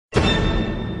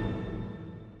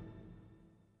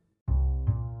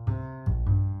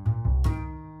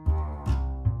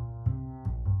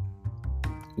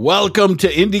Welcome to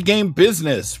Indie Game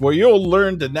Business, where you'll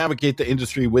learn to navigate the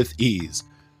industry with ease.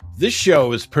 This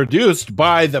show is produced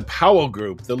by the Powell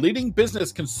Group, the leading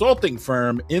business consulting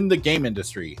firm in the game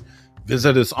industry.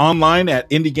 Visit us online at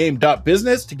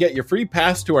indiegame.business to get your free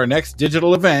pass to our next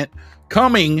digital event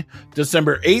coming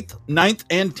December 8th, 9th,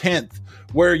 and 10th,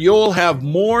 where you'll have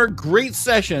more great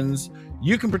sessions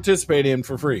you can participate in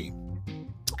for free,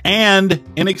 and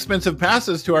inexpensive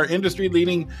passes to our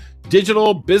industry-leading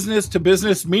digital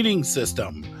business-to-business meeting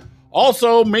system.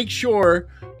 Also, make sure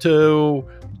to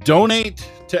donate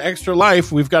to Extra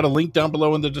Life. We've got a link down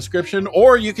below in the description,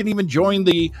 or you can even join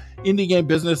the Indie Game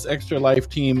Business Extra Life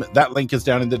team. That link is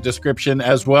down in the description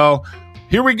as well.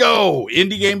 Here we go,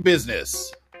 Indie Game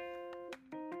Business.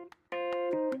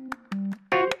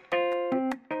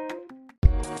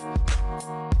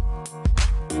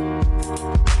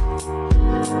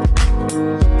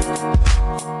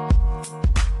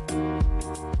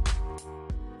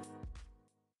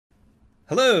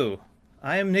 Hello,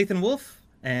 I am Nathan Wolf,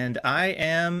 and I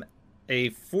am a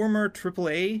former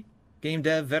AAA game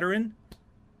dev veteran,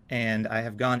 and I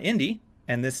have gone indie,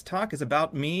 and this talk is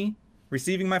about me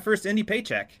receiving my first indie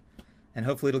paycheck, and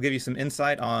hopefully it'll give you some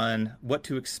insight on what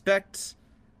to expect,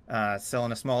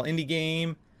 selling a small indie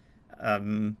game,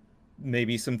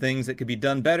 maybe some things that could be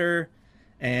done better,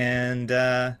 and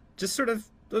just sort of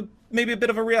maybe a bit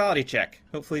of a reality check,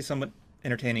 hopefully somewhat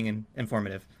entertaining and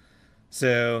informative.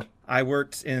 So I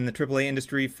worked in the AAA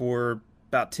industry for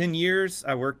about 10 years.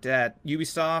 I worked at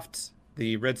Ubisoft,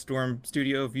 the Red Storm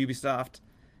studio of Ubisoft,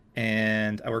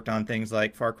 and I worked on things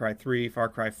like Far Cry 3, Far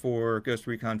Cry 4, Ghost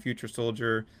Recon Future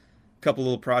Soldier, a couple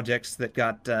little projects that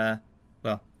got,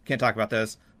 well, can't talk about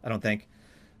those, I don't think.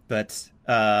 But,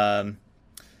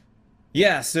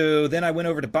 yeah, so then I went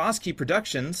over to Boss Key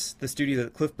Productions, the studio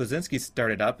that Cliff Bleszinski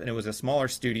started up, and it was a smaller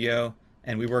studio,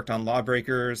 and we worked on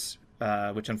Lawbreakers,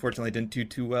 which unfortunately didn't do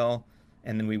too well.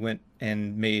 And then we went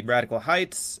and made Radical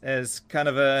Heights as kind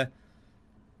of a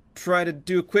try to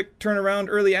do a quick turnaround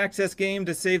early access game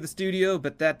to save the studio,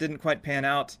 but that didn't quite pan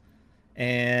out.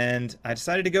 And I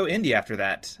decided to go indie after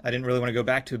that. I didn't really want to go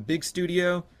back to a big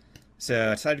studio, so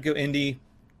I decided to go indie,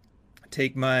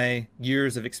 take my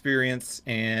years of experience,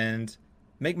 and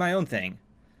make my own thing.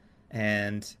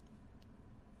 And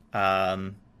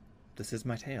this is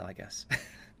my tale, I guess.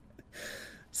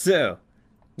 So,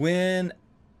 when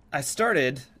I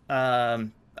started, I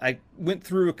went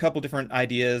through a couple different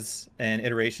ideas and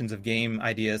iterations of game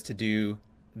ideas to do.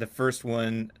 The first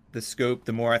one, the scope,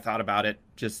 the more I thought about it,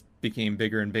 just became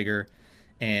bigger and bigger.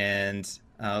 And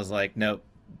I was like, nope,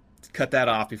 cut that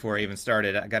off before I even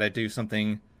started. I got to do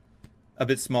something a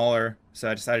bit smaller.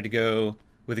 So I decided to go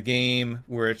with a game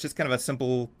where it's just kind of a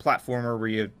simple platformer where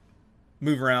you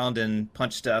move around and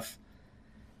punch stuff.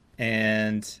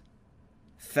 And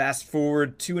fast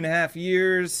forward 2.5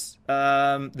 years,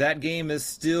 that game is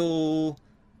still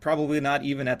probably not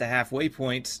even at the halfway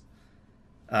point.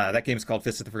 That game is called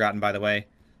Fist of the Forgotten, by the way.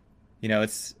 You know,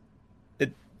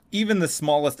 even the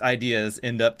smallest ideas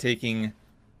end up taking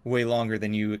way longer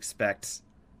than you expect.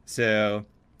 So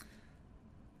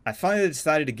I finally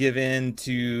decided to give in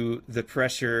to the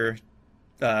pressure.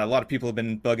 A lot of people have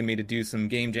been bugging me to do some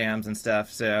game jams and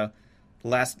stuff. So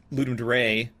last Ludum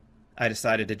Dare, I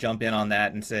decided to jump in on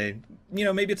that and say, you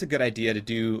know, maybe it's a good idea to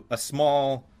do a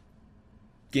small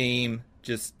game,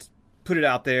 just put it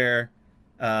out there,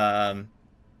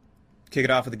 kick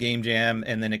it off with a game jam,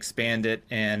 and then expand it,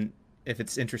 and if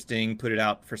it's interesting, put it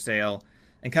out for sale,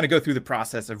 and kind of go through the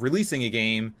process of releasing a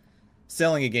game,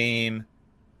 selling a game,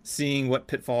 seeing what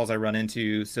pitfalls I run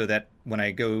into, so that when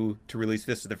I go to release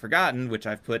Fist of the Forgotten, which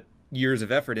I've put years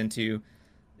of effort into,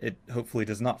 it hopefully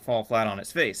does not fall flat on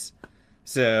its face.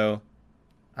 So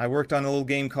I worked on a little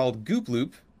game called Goop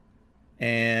Loop,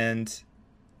 and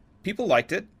people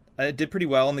liked it. It did pretty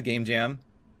well in the game jam.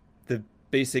 The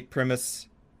basic premise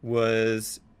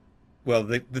was, well,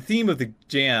 the theme of the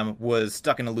jam was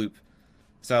stuck in a loop.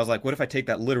 So I was like, what if I take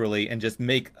that literally and just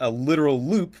make a literal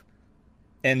loop,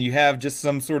 and you have just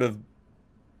some sort of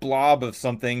blob of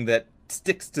something that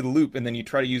sticks to the loop, and then you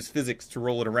try to use physics to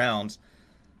roll it around.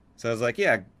 So I was like,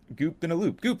 yeah, goop in a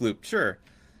loop, Goop Loop, sure.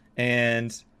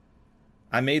 And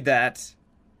I made that.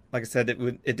 Like I said,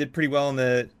 it did pretty well in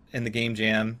the game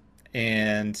jam,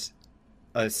 and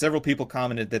several people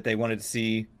commented that they wanted to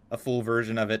see a full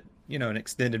version of it, you know, an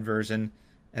extended version,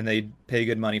 and they'd pay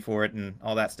good money for it and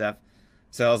all that stuff.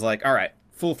 So I was like, all right,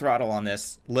 full throttle on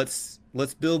this. Let's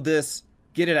build this,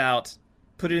 get it out,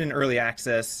 put it in early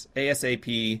access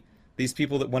ASAP. These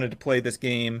people that wanted to play this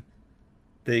game,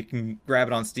 they can grab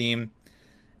it on Steam.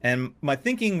 And my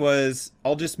thinking was,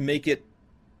 I'll just make it,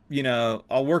 you know,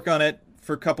 I'll work on it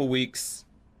for a couple weeks,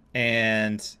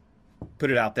 and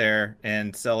put it out there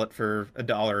and sell it for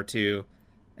 $1 or two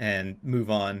and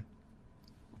move on.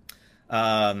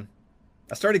 I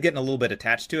started getting a little bit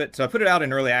attached to it, so I put it out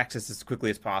in early access as quickly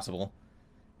as possible.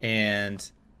 And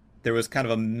there was kind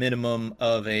of a minimum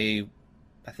of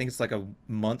I think it's like a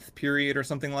month period or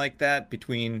something like that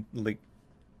between like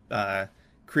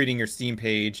creating your Steam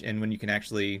page and when you can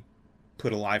actually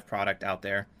put a live product out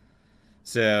there.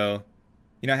 So,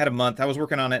 I had a month. I was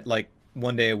working on it like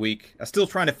one day a week. I was still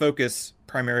trying to focus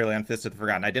primarily on Fist of the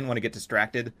Forgotten. I didn't want to get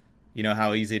distracted. You know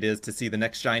how easy it is to see the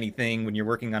next shiny thing when you're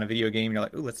working on a video game. You're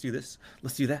like, oh, let's do this,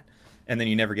 let's do that. And then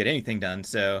you never get anything done.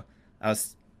 So I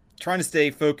was trying to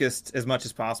stay focused as much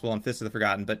as possible on Fist of the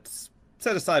Forgotten, but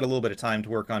set aside a little bit of time to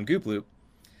work on Goop Loop.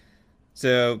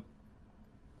 So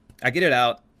I get it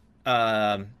out,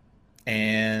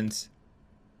 and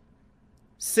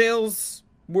sales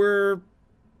were,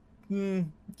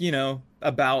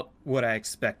 about what I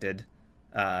expected.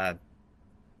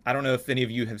 I don't know if any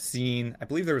of you have seen, I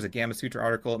believe there was a Gamasutra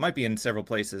article. It might be in several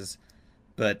places,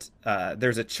 but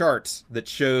there's a chart that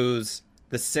shows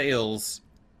the sales,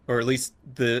 or at least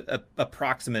the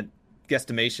approximate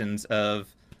guesstimations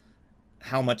of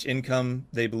how much income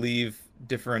they believe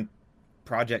different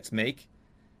projects make.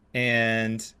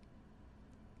 And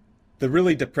the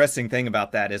really depressing thing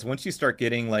about that is once you start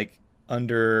getting like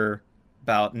under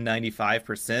about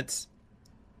 95%,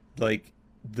 like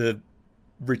the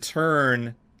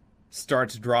return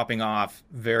starts dropping off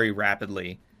very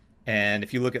rapidly. And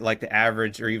if you look at like the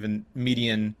average or even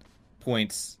median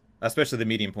points, especially the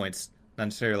median points, not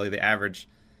necessarily the average,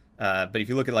 but if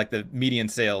you look at like the median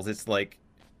sales, it's like,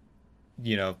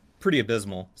 pretty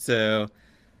abysmal. So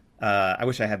I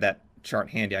wish I had that chart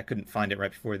handy. I couldn't find it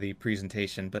right before the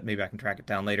presentation, but maybe I can track it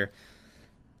down later.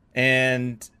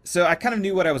 And so I kind of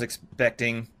knew what I was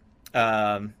expecting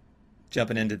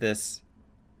jumping into this,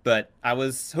 but I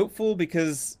was hopeful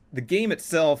because the game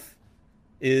itself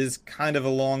is kind of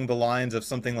along the lines of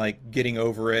something like Getting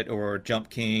Over It or Jump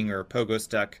King or Pogo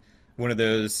Stuck, one of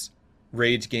those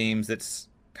rage games that's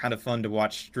kind of fun to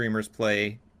watch streamers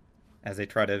play as they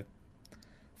try to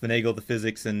finagle the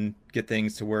physics and get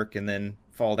things to work and then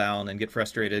fall down and get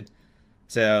frustrated.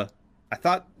 So I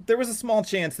thought there was a small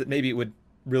chance that maybe it would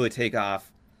really take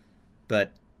off,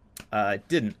 but it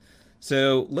didn't.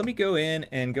 So let me go in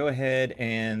and go ahead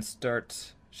and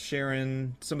start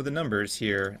sharing some of the numbers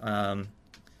here.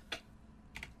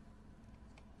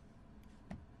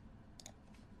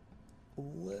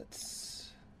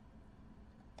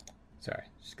 Sorry,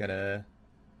 just gotta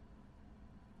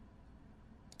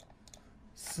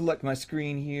select my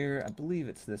screen here. I believe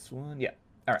it's this one. Yeah.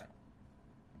 All right.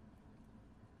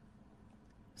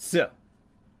 So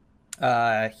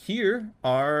here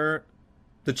are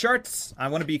the charts. I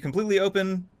want to be completely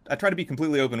open. I try to be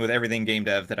completely open with everything game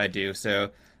dev that I do. So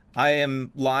I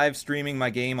am live streaming my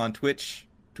game on Twitch,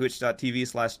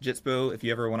 twitch.tv/Jitspo. If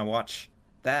you ever want to watch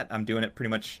that, I'm doing it pretty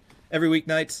much every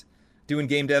weeknight, doing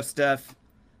game dev stuff.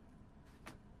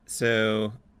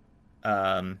 So,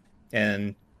 and,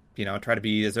 I try to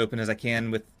be as open as I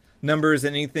can with numbers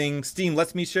and anything Steam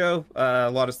lets me show. A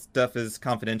lot of stuff is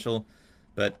confidential,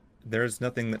 but there's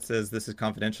nothing that says this is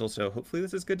confidential, so hopefully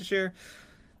this is good to share.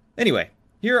 Anyway,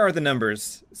 here are the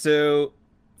numbers. So,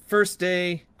 first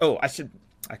day... Oh,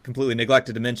 I completely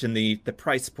neglected to mention the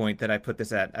price point that I put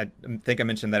this at. I think I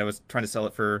mentioned that I was trying to sell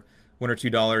it for $1 or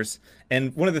 $2.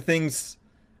 And one of the things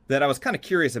that I was kind of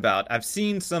curious about, I've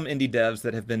seen some indie devs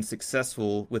that have been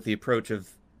successful with the approach of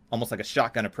almost like a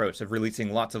shotgun approach of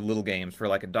releasing lots of little games for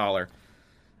like $1.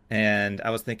 And I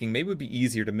was thinking maybe it would be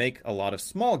easier to make a lot of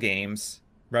small games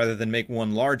rather than make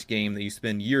one large game that you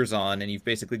spend years on and you've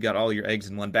basically got all your eggs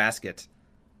in one basket.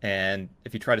 And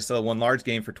if you try to sell one large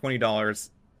game for $20,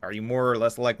 are you more or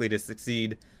less likely to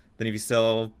succeed than if you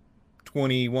sell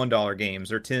 20 $1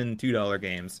 games or 10 $2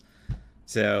 games?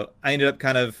 So I ended up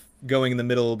kind of going in the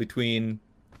middle between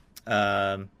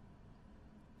 $1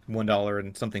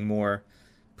 and something more.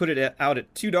 Put it out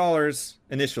at $2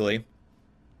 initially.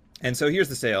 And so here's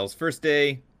the sales. First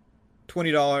day,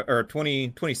 $20 or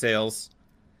 20 sales,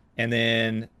 and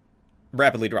then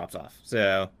rapidly drops off.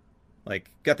 So like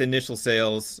got the initial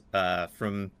sales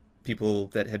from people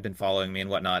that had been following me and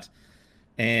whatnot.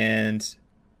 And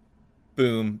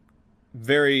boom,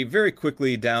 very, very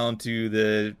quickly down to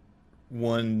the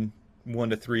one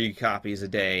to 3 copies a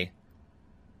day.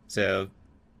 So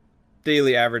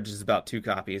daily average is about 2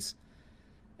 copies.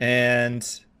 And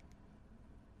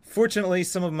fortunately,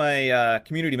 some of my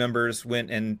community members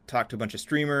went and talked to a bunch of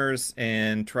streamers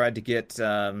and tried to get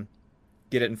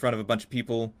it in front of a bunch of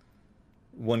people.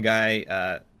 One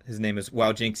guy, his name is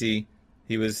Wow Jinxie.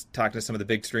 He was talking to some of the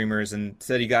big streamers and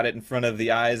said he got it in front of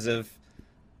the eyes of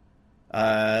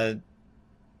uh,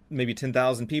 maybe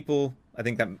 10,000 people. I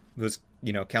think that was,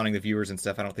 counting the viewers and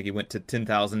stuff. I don't think he went to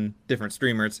 10,000 different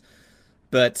streamers,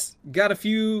 but got a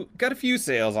few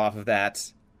sales off of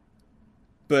that.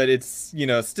 But it's,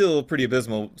 still pretty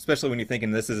abysmal, especially when you're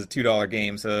thinking this is a $2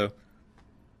 game. So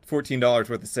 $14 worth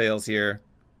of sales here.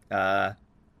 Not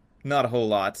a whole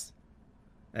lot.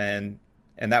 And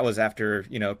that was after,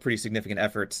 pretty significant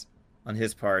efforts on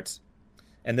his part.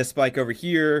 And this spike over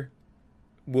here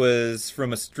was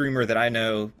from a streamer that I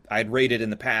know I'd rated in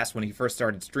the past when he first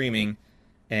started streaming,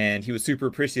 and he was super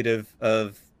appreciative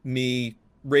of me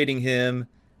rating him,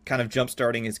 kind of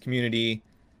jump-starting his community.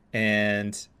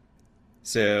 And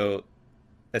so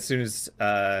as soon as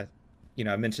I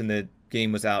mentioned the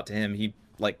game was out to him, he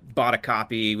bought a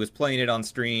copy, was playing it on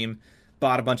stream,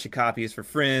 bought a bunch of copies for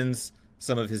friends.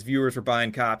 Some of his viewers were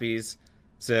buying copies.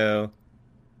 So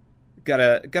got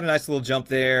a nice little jump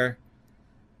there.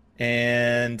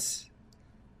 And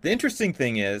the interesting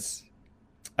thing is,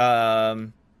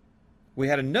 we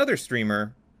had another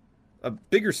streamer, a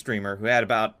bigger streamer, who had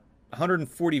about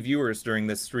 140 viewers during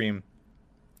this stream.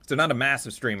 So not a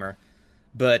massive streamer,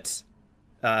 but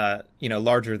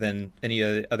larger than any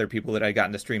of the other people that I'd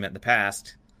gotten to stream at in the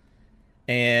past.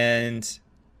 And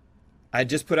I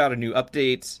just put out a new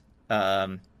update,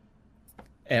 and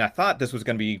I thought this was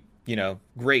going to be,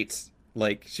 great.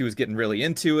 Like, she was getting really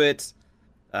into it.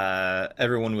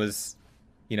 Everyone was,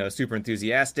 super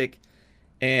enthusiastic.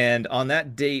 And on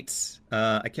that date,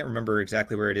 I can't remember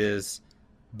exactly where it is,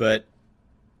 but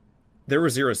there were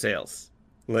 0 sales.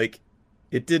 Like,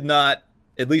 it did not,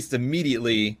 at least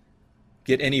immediately,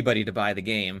 get anybody to buy the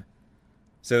game.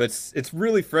 So it's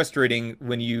really frustrating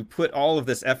when you put all of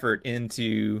this effort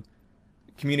into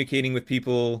communicating with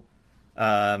people,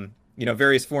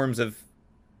 various forms of,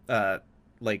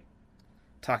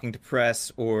 talking to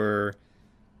press or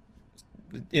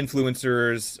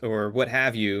influencers or what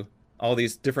have you, all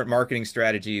these different marketing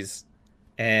strategies,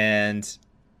 and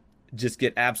just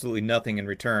get absolutely nothing in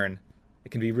return.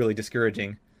 It can be really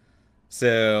discouraging.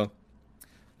 So,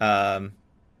 that's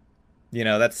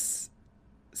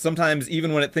sometimes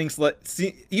even when it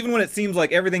seems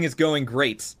like everything is going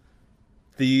great,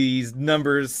 these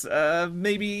numbers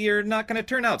maybe are not going to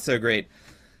turn out so great.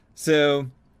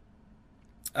 So,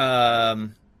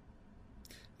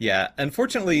 yeah,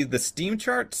 unfortunately, the Steam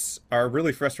charts are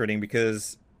really frustrating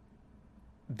because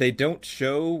they don't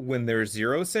show when there's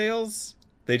 0 sales.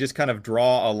 They just kind of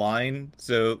draw a line.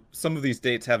 So some of these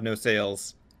dates have no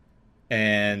sales,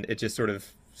 and it just sort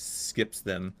of skips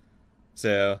them.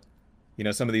 So,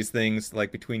 some of these things,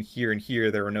 like between here and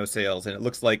here, there were no sales, and it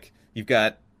looks like you've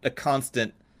got a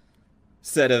constant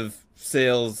set of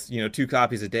sales, 2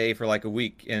 copies a day for like a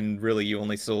week, and really you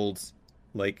only sold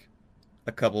like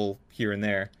a couple here and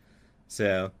there.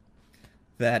 So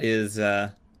that is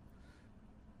kind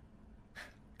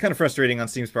of frustrating on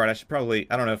Steam's part. I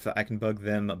don't know if I can bug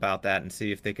them about that and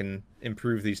see if they can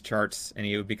improve these charts. And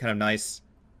it would be kind of nice,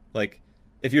 like,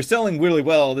 if you're selling really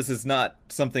well, this is not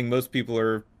something most people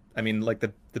are, like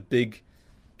the big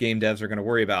game devs are going to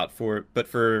worry about. But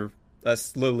for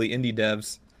us lowly indie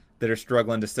devs that are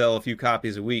struggling to sell a few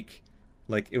copies a week,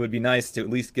 like, it would be nice to at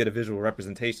least get a visual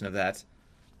representation of that.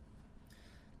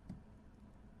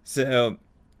 So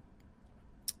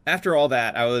after all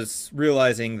that, I was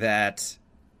realizing that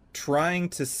trying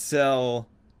to sell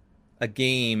a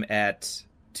game at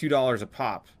 $2 a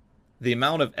pop, the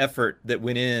amount of effort that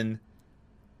went in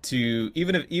to,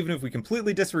 even if we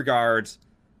completely disregard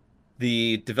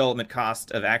the development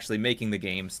cost of actually making the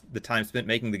games, the time spent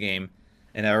making the game,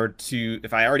 and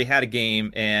if I already had a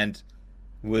game and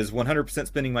was 100%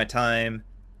 spending my time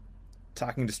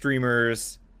talking to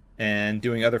streamers and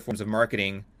doing other forms of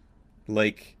marketing,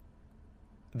 like,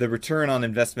 the return on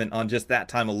investment on just that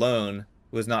time alone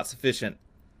was not sufficient.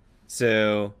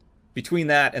 So between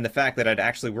that and the fact that I'd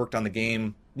actually worked on the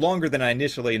game longer than I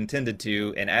initially intended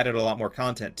to and added a lot more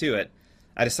content to it,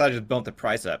 I decided to bump the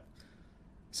price up.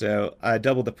 So I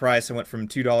doubled the price. I went from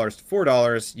 $2 to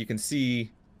 $4. You can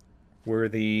see where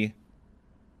the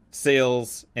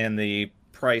sales and the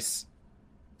price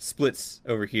splits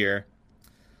over here.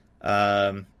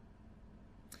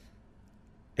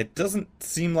 It doesn't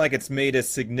seem like it's made a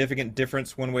significant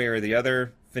difference one way or the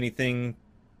other. If anything,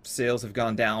 sales have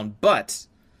gone down. But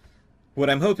what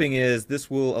I'm hoping is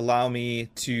this will allow me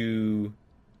to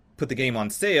put the game on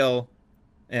sale,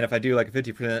 and if I do like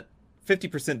a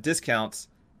 50% discounts,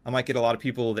 I might get a lot of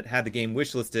people that had the game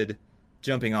wishlisted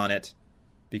jumping on it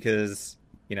because,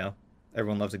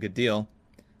 everyone loves a good deal,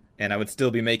 and I would still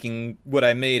be making what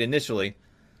I made initially.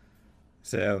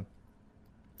 So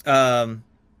Um,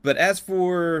 but as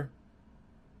for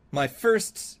my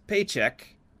first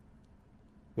paycheck,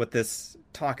 what this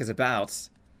talk is about,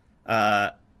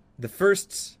 uh, the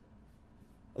first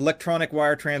electronic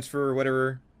wire transfer or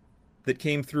whatever that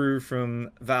came through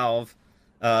from Valve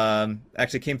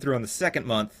actually came through on the second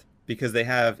month because they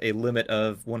have a limit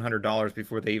of $100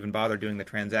 before they even bother doing the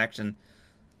transaction.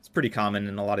 It's pretty common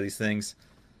in a lot of these things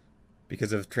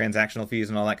because of transactional fees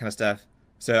and all that kind of stuff.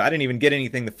 So I didn't even get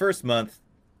anything the first month.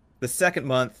 The second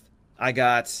month, I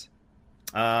got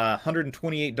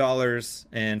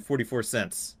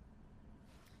 $128.44,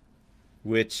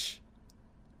 which,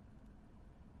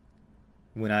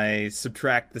 when I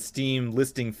subtract the Steam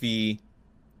listing fee,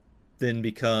 then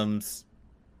becomes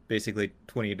basically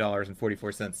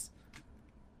 $28.44.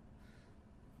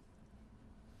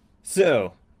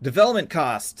 So, development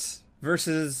costs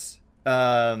versus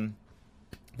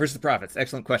profits.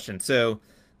 Excellent question. So,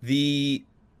 the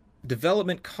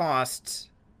development costs,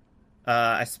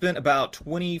 I spent about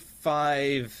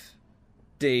 25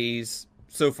 days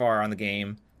so far on the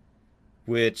game,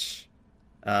 which,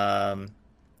 if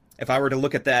I were to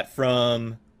look at that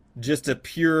from just a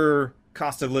pure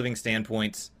cost of living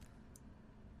standpoint,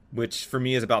 which for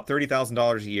me is about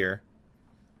 $30,000 a year,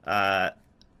 uh,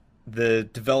 the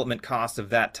development cost of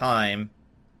that time,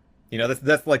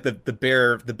 that's like the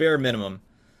bare minimum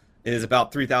is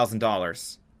about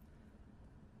 $3,000.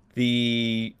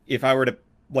 The If I were to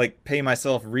like pay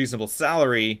myself a reasonable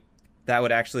salary, that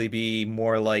would actually be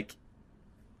more like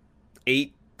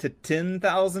 $8,000 to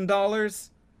 $10,000.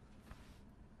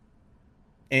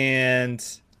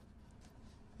 And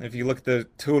if you look at the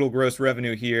total gross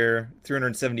revenue here,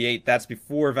 378, that's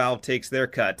before Valve takes their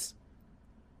cut.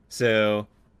 So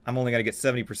I'm only going to get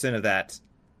 70% of that.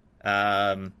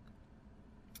 Um,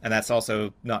 and that's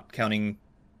also not counting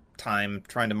time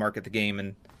trying to market the game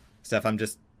and stuff. I'm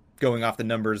just going off the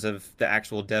numbers of the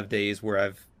actual dev days where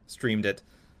I've streamed it.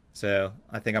 So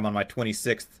I think I'm on my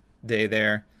 26th day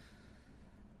there.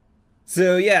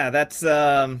 So yeah, that's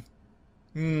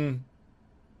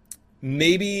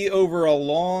maybe over a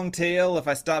long tail if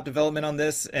I stop development on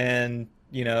this, and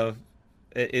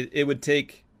it would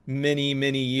take many,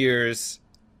 many years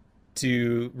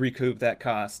to recoup that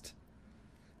cost.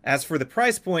 As for the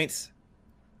price points,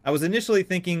 I was initially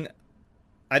thinking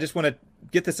I just want to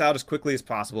get this out as quickly as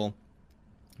possible,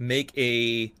 make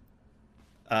a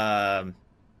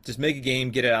just make a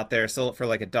game, get it out there, sell it for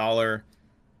like $1.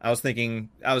 I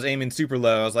was aiming super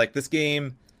low. I was like, this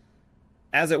game,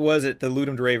 as it was at the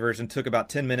Ludum Dare version, took about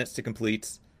 10 minutes to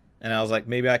complete. And I was like,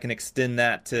 maybe I can extend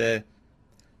that to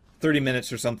 30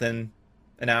 minutes or something,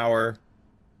 an hour,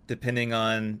 depending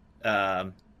on,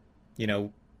 how,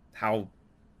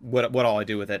 what all I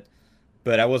do with it.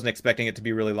 But I wasn't expecting it to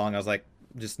be really long. I was like,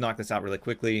 just knock this out really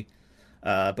quickly.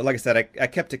 But like I said, I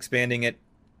kept expanding it.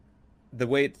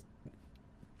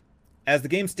 As the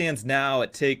game stands now,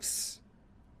 it takes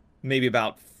maybe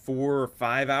about 4 or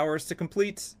 5 hours to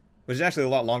complete, which is actually a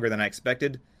lot longer than I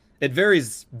expected. It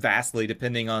varies vastly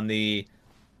depending on the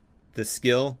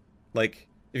skill. Like,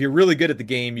 if you're really good at the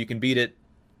game, you can beat it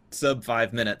sub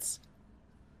 5 minutes.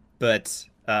 But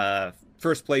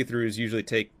first playthroughs usually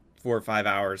take 4 or 5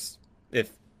 hours if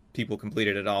people complete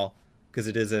it at all, because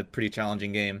it is a pretty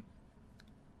challenging game.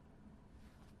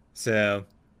 So,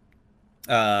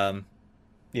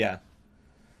 yeah.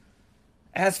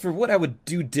 As for what I would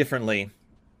do differently,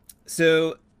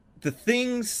 so the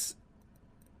things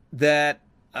that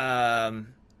I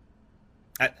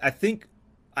think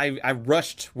I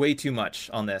rushed way too much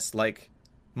on this. Like,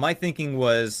 my thinking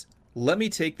was, let me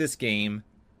take this game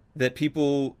that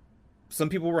some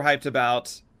people were hyped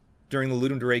about during the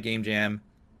Ludum Dare Game Jam,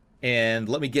 and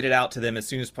let me get it out to them as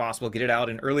soon as possible, get it out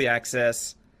in early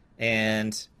access,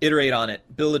 and iterate on it,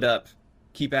 build it up,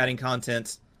 keep adding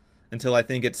content until I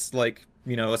think it's like,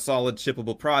 a solid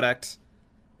shippable product,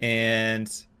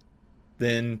 and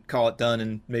then call it done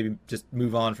and maybe just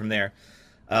move on from there.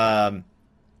 But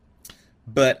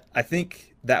I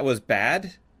think that was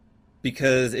bad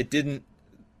because it didn't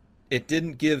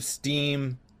give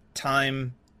Steam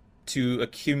time to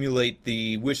accumulate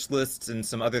the wish lists and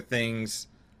some other things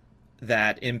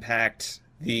that impact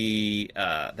the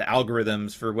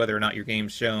algorithms for whether or not your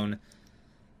game's shown.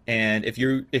 And if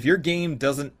your game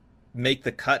doesn't make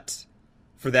the cut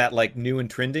for that like new and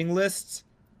trending lists,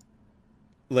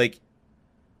 like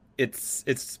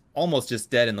it's almost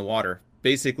just dead in the water.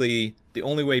 Basically, the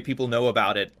only way people know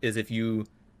about it is if you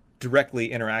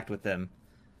directly interact with them,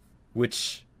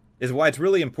 which is why it's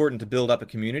really important to build up a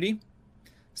community.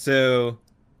 So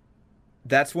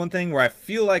that's one thing where I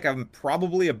feel like I'm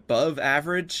probably above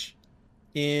average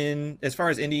in as far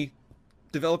as indie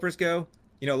developers go.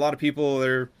 a lot of people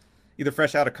are either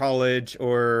fresh out of college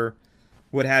or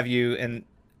what have you, and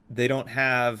they don't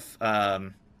have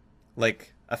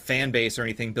like a fan base or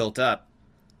anything built up.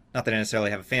 Not that I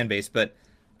necessarily have a fan base, but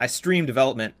I stream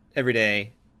development every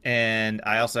day, and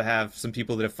I also have some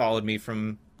people that have followed me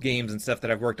from games and stuff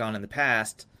that I've worked on in the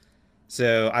past.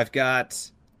 So I've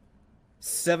got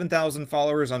 7,000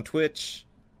 followers on Twitch,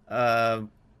 about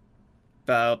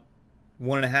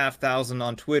 1,500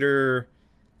 on Twitter,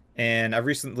 and I've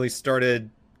recently started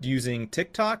using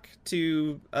TikTok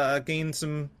to gain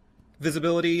some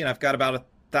visibility, and I've got about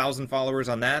 1,000 followers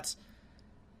on that.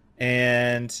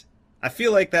 And I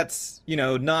feel like that's,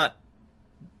 not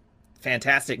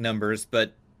fantastic numbers,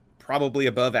 but probably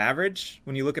above average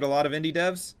when you look at a lot of indie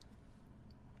devs.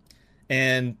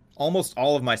 And almost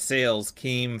all of my sales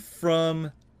came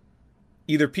from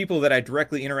either people that I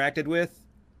directly interacted with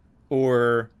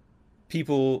or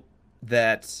people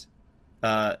that,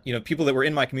 people that were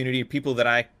in my community, people that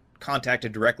I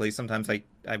contacted directly. Sometimes I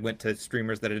went to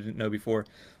streamers that I didn't know before,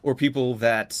 or people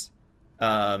that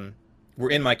were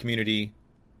in my community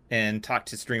and talked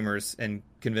to streamers and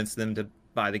convinced them to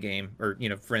buy the game, or,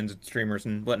 friends and streamers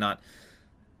and whatnot.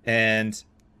 And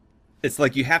it's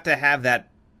like you have to have that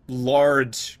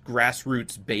large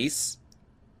grassroots base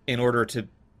in order to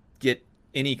get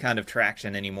any kind of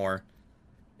traction anymore.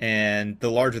 And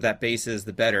the larger that base is,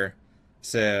 the better.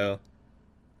 So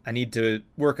I need to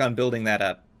work on building that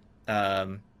up.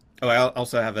 I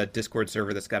also have a Discord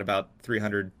server that's got about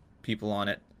 300 people on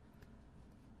it.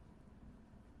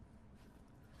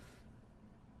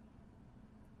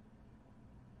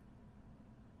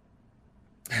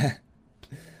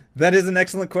 That is an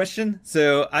excellent question.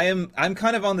 So I'm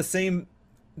kind of on the same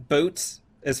boat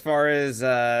as far as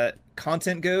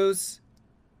content goes.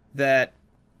 That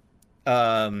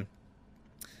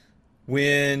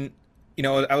when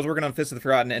I was working on Fist of the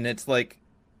Forgotten, and it's like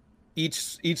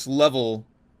each level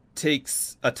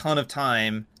takes a ton of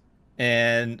time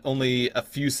and only a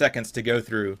few seconds to go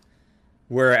through,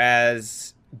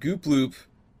 whereas Goop Loop,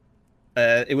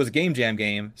 it was a game jam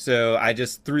game, so I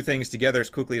just threw things together as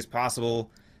quickly as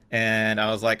possible. And I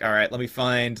was like, all right, let me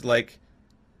find, like,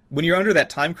 when you're under that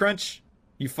time crunch,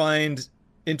 you find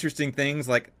interesting things.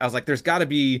 Like, I was like, there's got to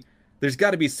be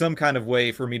some kind of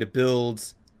way for me to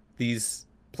build these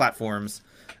platforms.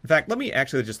 In fact, let me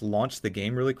actually just launch the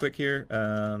game really quick here.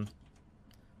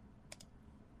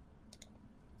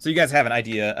 So you guys have an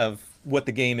idea of what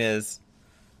the game is.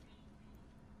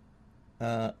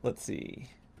 Let's see.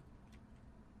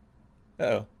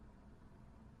 Uh-oh.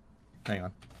 Hang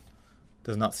on.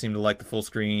 Does not seem to like the full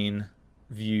screen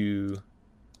view.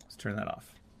 Let's turn that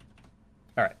off.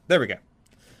 All right, there we go.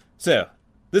 So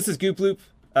this is Goop Loop.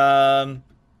 The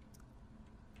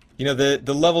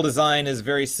level design is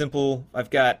very simple.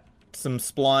 I've got some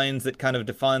splines that kind of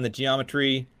define the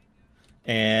geometry,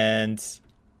 and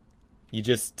you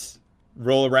just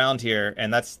roll around here.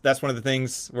 And that's one of the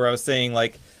things where I was saying,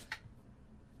 like,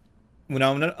 when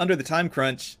I'm under the time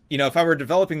crunch, if I were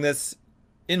developing this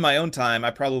in my own time, I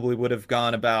probably would have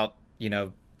gone about,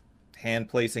 hand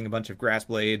placing a bunch of grass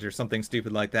blades or something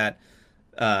stupid like that.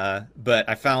 But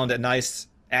I found a nice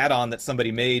add-on that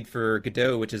somebody made for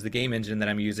Godot, which is the game engine that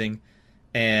I'm using,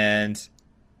 and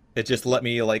it just let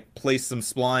me, like, place some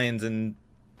splines and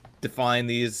define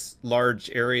these large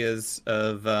areas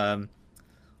of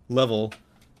level.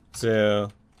 So,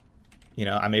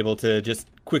 I'm able to just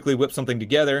quickly whip something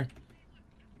together,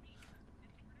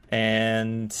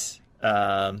 and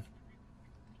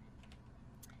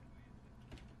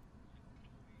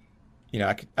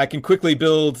I can quickly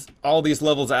build all these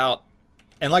levels out.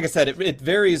 And like I said, it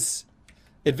varies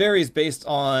based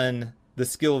on the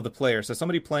skill of the player. So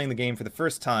somebody playing the game for the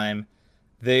first time,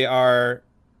 they are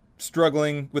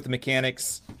struggling with the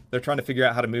mechanics. They're trying to figure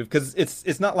out how to move, because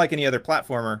it's not like any other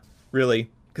platformer,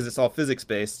 really, because it's all physics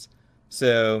based.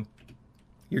 So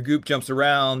your goop jumps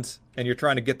around, and you're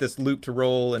trying to get this loop to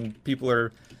roll, and people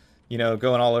are,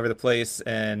 going all over the place,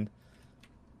 and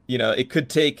it could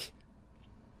take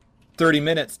 30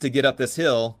 minutes to get up this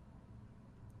hill,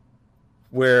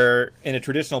 where in a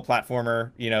traditional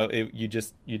platformer, you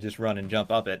just run and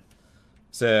jump up it.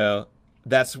 So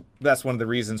that's one of the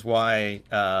reasons why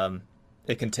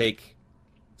it can take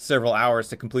several hours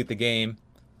to complete the game.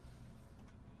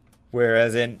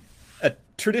 Whereas in a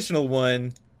traditional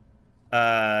one,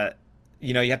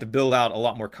 you have to build out a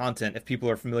lot more content if people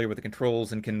are familiar with the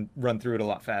controls and can run through it a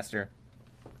lot faster.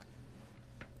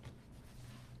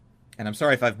 And I'm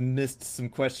sorry if I've missed some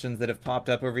questions that have popped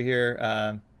up over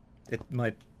here.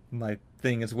 My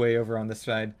thing is way over on this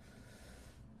side.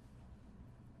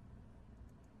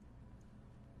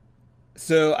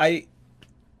 So I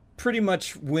pretty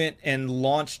much went and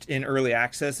launched in early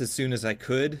access as soon as I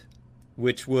could,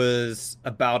 which was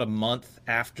about a month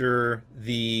after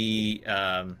the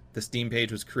Steam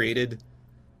page was created.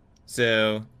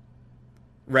 So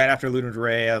right after Ludum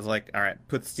Dare, I was like, all right,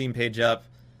 put the Steam page up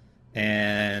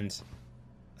and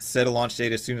set a launch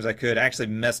date as soon as I could. I actually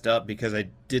messed up because I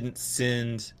didn't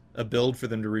send a build for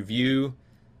them to review,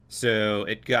 so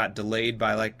it got delayed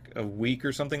by like a week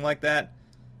or something like that.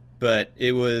 But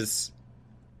it was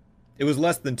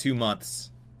less than 2 months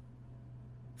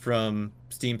from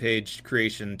Steam page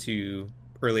creation to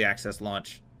early access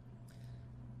launch.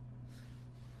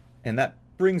 And that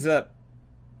brings up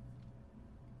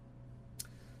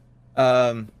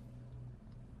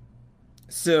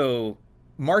so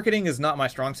marketing is not my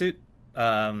strong suit.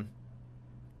 I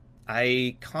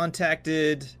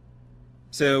contacted,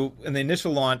 so in the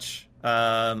initial launch,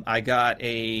 I got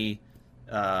a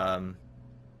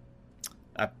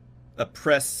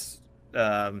press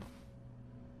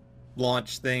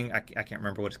launch thing. I can't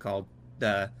remember what it's called,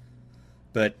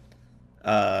 but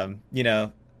you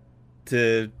know,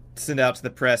 to send out to the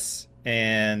press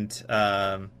and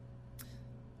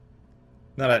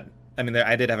I mean,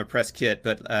 I did have a press kit,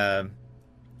 but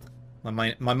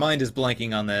my mind is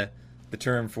blanking on the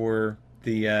term for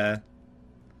the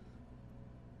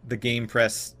game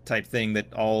press type thing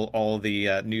that all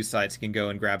the news sites can go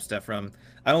and grab stuff from.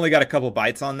 I only got a couple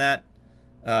bites on that.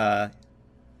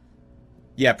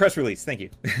 Yeah, press release. Thank you.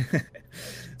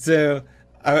 So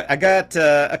I got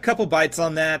a couple bites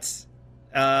on that.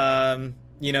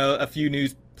 You know, a few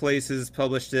news places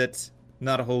published it.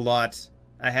 Not a whole lot.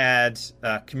 I had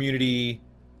community,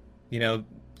 you know,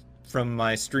 from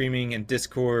my streaming and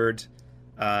Discord.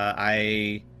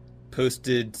 I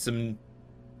posted some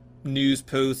news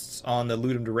posts on the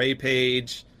Ludum Dare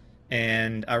page,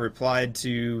 and I replied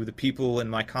to the people in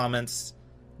my comments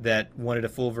that wanted a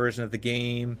full version of the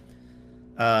game.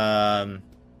 Yeah,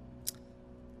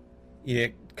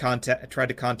 tried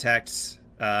to contact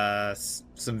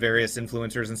some various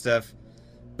influencers and stuff,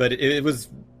 but it was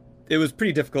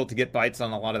pretty difficult to get bites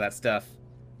on a lot of that stuff.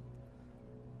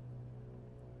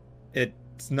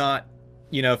 It's not,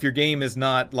 you know, if your game is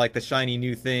not like the shiny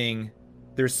new thing,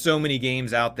 there's so many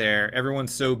games out there.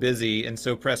 Everyone's so busy and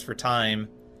so pressed for time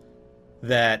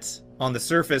that on the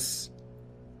surface,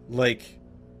 like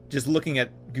just looking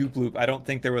at Goop Loop, I don't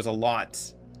think there was a lot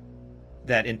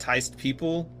that enticed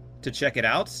people to check it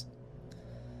out.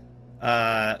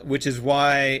 Which is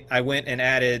why I went and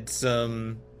added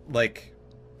some, like,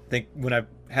 I think when I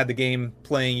had the game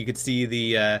playing, you could see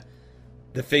the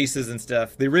faces and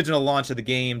stuff. The original launch of the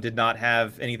game did not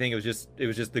have anything. It was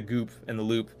just the Goop and the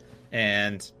loop,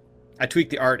 and I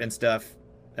tweaked the art and stuff.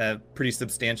 A pretty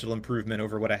substantial improvement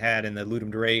over what I had in the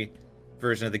Ludum Dare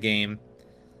version of the game,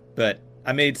 but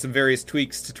I made some various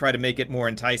tweaks to try to make it more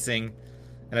enticing,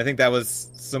 and I think that was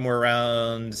somewhere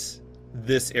around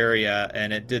this area,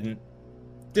 and it didn't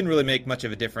really make much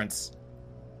of a difference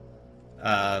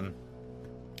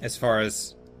as far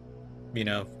as, you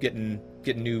know, getting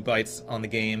new bites on the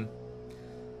game.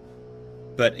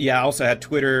 But yeah, I also had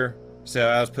Twitter, so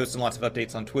I was posting lots of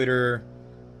updates on Twitter.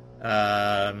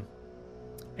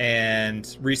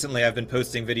 And recently I've been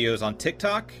posting videos on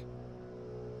TikTok,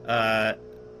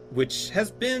 which has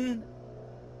been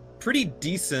pretty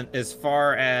decent as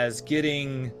far as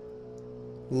getting,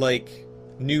 like,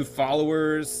 new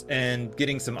followers and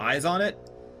getting some eyes on it.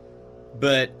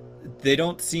 But they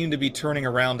don't seem to be turning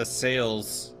around to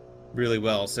sales really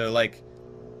well. So, like,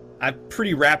 I've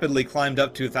pretty rapidly climbed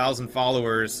up to 1,000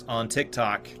 followers on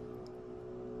TikTok.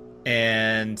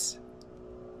 And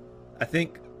I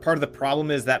think part of the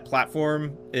problem is that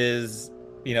platform is,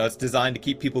 you know, it's designed to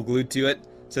keep people glued to it.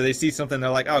 So they see something, they're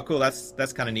like, oh, cool,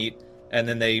 that's kind of neat. And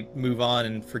then they move on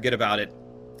and forget about it.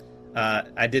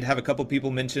 I did have a couple people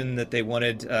mention that they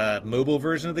wanted a mobile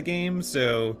version of the game,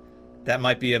 so that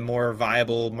might be a more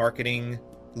viable marketing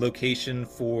location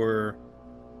for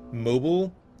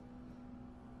mobile.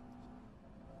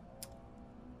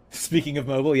 Speaking of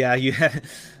mobile, yeah, you had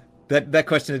that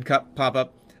question did pop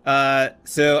up.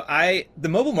 So the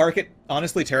mobile market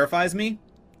honestly terrifies me.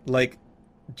 Like,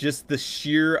 just the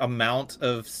sheer amount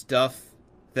of stuff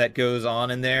that goes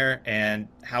on in there and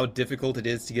how difficult it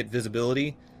is to get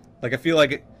visibility. Like, I feel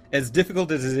like as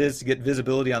difficult as it is to get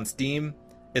visibility on Steam,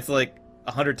 it's like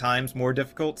 100 times more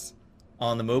difficult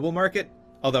on the mobile market.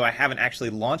 Although I haven't actually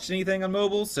launched anything on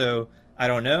mobile, so I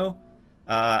don't know.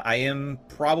 I am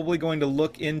probably going to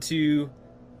look into,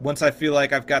 once I feel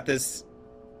like I've got this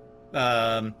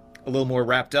a little more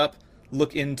wrapped up,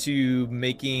 look into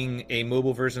making a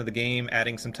mobile version of the game,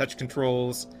 adding some touch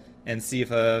controls, and see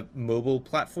if a mobile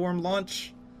platform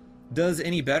launch does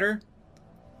any better,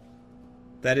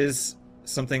 that is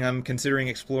something I'm considering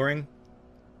exploring.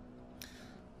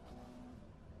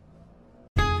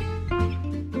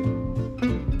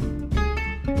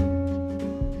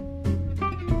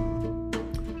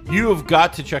 You have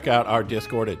got to check out our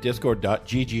Discord at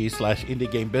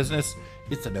discord.gg/indiegamebusiness.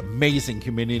 It's an amazing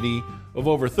community of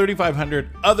over 3,500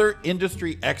 other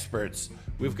industry experts.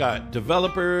 We've got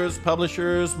developers,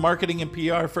 publishers, marketing and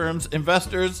PR firms,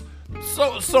 investors,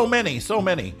 so many.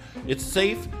 It's a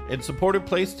safe and supportive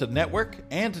place to network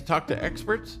and to talk to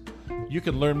experts. You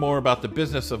can learn more about the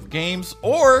business of games,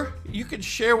 or you can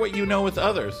share what you know with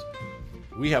others.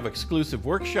 We have exclusive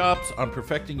workshops on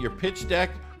perfecting your pitch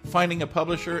deck, finding a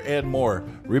publisher, and more.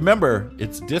 Remember,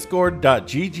 it's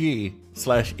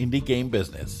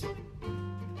discord.gg/indiegamebusiness.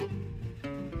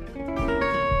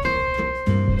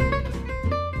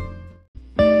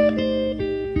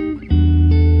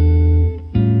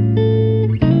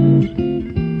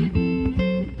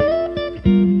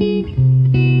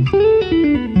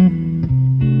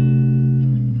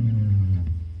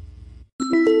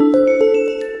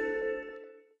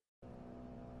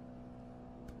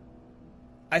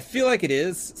 I feel like it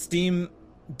is. Steam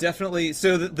definitely.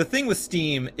 So the thing with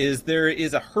Steam is there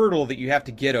is a hurdle that you have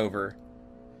to get over,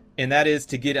 and that is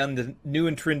to get on the new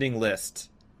and trending list.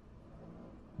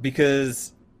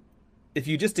 Because if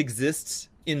you just exist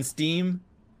in Steam,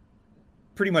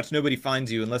 pretty much nobody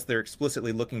finds you unless they're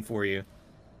explicitly looking for you.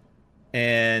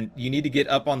 And you need to get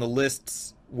up on the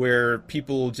lists where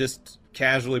people just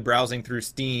casually browsing through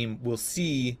Steam will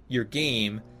see your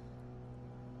game.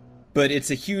 But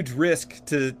it's a huge risk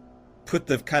to put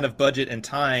the kind of budget and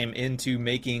time into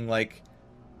making like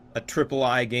a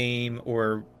AAA game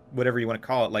or whatever you want to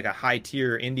call it, like a high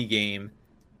tier indie game.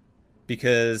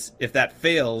 Because if that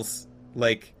fails,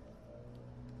 like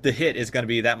the hit is going to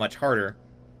be that much harder.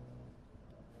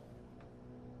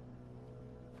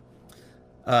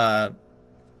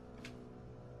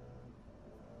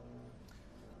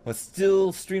 Let's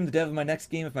still stream the dev of my next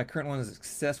game if my current one is a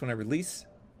success when I release.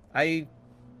 I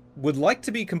would like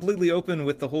to be completely open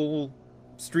with the whole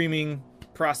streaming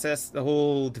process, the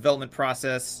whole development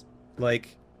process.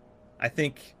 Like, I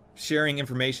think sharing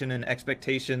information and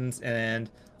expectations and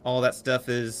all that stuff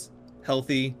is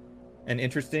healthy and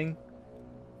interesting.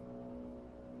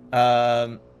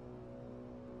 I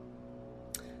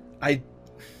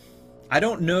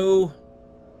don't know.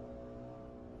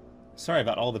 Sorry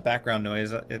about all the background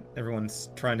noise. Everyone's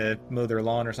trying to mow their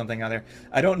lawn or something out there.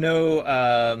 I don't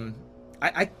know.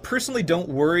 I personally don't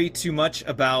worry too much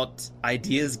about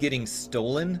ideas getting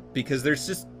stolen because there's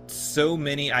just so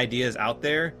many ideas out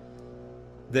there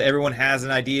that everyone has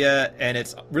an idea, and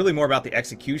it's really more about the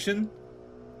execution.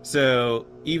 So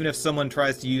even if someone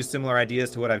tries to use similar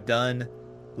ideas to what I've done,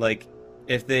 like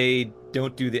if they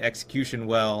don't do the execution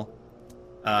well,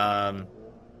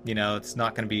 it's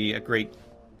not going to be a great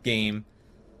game.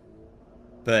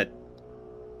 But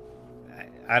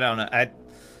I don't know.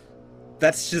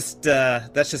 That's just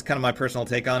kind of my personal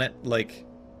take on it. Like,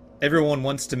 everyone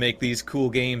wants to make these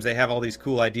cool games. They have all these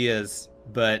cool ideas,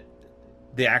 but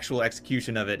the actual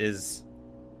execution of it is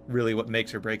really what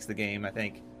makes or breaks the game, I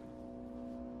think.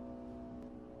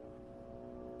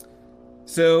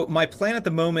 So my plan at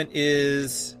the moment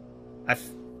is,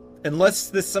 unless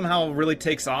this somehow really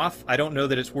takes off, I don't know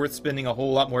that it's worth spending a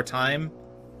whole lot more time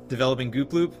developing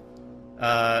Goop Loop.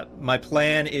 My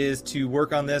plan is to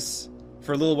work on this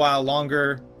for a little while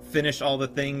longer, finish all the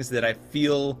things that I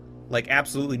feel like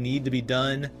absolutely need to be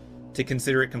done to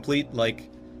consider it complete.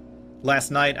 Like, last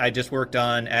night I just worked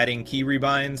on adding key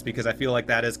rebinds because I feel like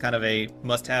that is kind of a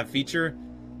must-have feature.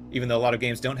 Even though a lot of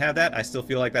games don't have that, I still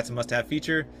feel like that's a must-have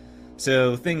feature.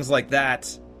 So things like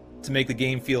that to make the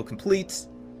game feel complete.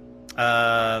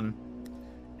 And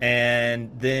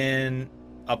then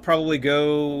I'll probably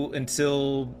go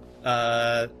until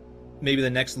maybe the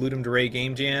next Ludum Dare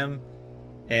Game Jam,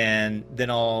 and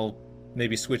then I'll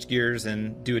maybe switch gears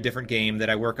and do a different game that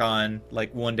I work on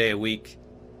like one day a week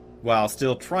while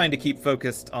still trying to keep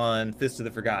focused on Fist of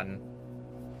the Forgotten.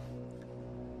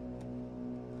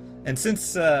 And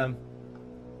since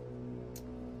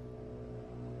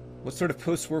what sort of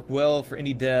posts work well for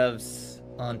indie devs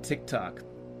on TikTok?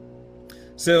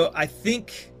 So I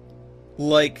think,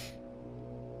 like,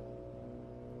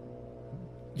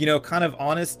 kind of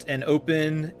honest and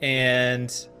open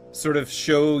and sort of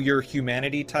show your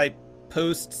humanity type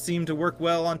posts seem to work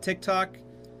well on TikTok.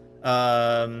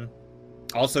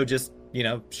 Also just,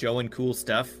 showing cool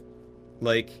stuff.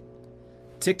 Like,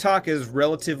 TikTok is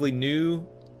relatively new,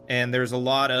 and there's a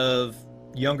lot of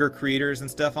younger creators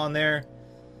and stuff on there.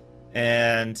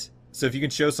 And so if you can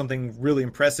show something really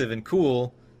impressive and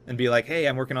cool, and be like, hey,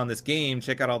 I'm working on this game,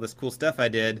 check out all this cool stuff I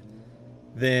did,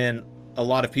 then a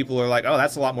lot of people are like, oh,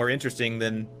 that's a lot more interesting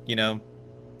than,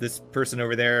 this person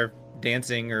over there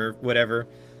dancing or whatever,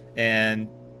 and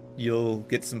you'll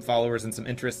get some followers and some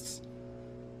interests.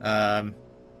 I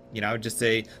would just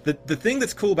say the thing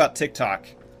that's cool about TikTok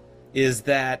is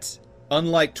that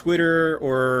unlike Twitter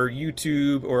or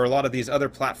YouTube or a lot of these other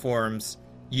platforms,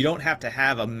 you don't have to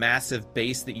have a massive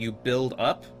base that you build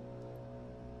up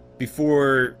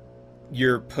before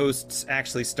your posts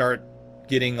actually start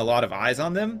getting a lot of eyes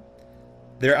on them.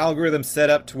 Their algorithm's set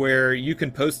up to where you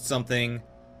can post something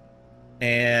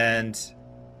and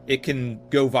it can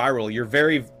go viral. Your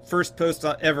very first post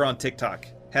ever on TikTok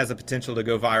has the potential to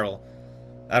go viral.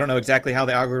 I don't know exactly how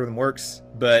the algorithm works,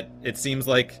 but it seems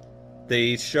like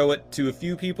they show it to a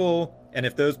few people, and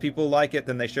if those people like it,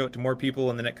 then they show it to more people,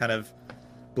 and then it kind of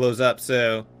blows up.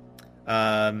 So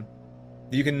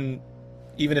you can,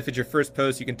 even if it's your first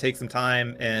post, you can take some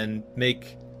time and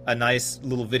make a nice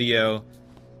little video,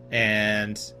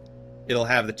 and it'll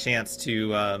have the chance to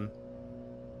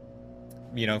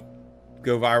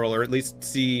go viral, or at least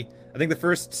see. I think the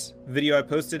first video I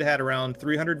posted had around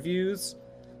 300 views,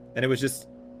 and it was just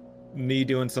me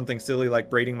doing something silly like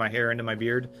braiding my hair into my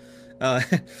beard.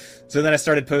 So then I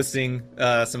started posting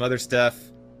some other stuff,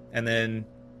 and then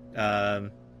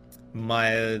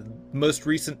my most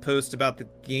recent post about the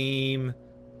game,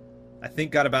 I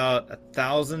think, got about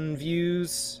 1,000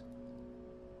 views.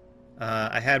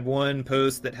 I had one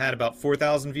post that had about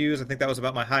 4,000 views. I think that was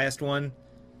about my highest one.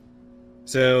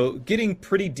 So getting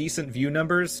pretty decent view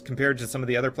numbers compared to some of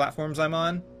the other platforms I'm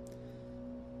on.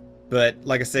 But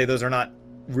like I say, those are not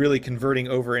really converting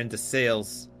over into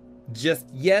sales just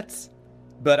yet.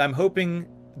 But I'm hoping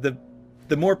the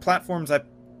more platforms I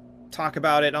talk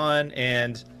about it on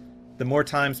and the more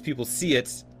times people see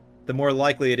it, the more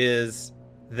likely it is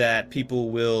that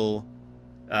people will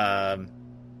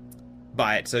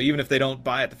buy it. So even if they don't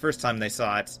buy it the first time they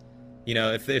saw it,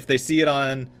 if they see it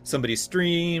on somebody's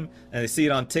stream and they see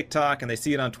it on TikTok and they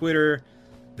see it on Twitter,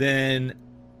 then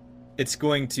it's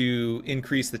going to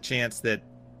increase the chance that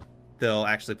they'll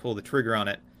actually pull the trigger on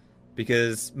it,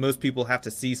 because most people have to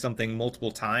see something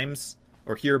multiple times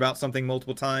or hear about something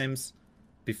multiple times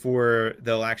before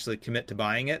they'll actually commit to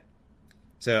buying it.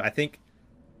 So I think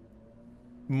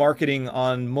marketing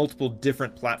on multiple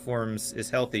different platforms is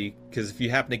healthy, because if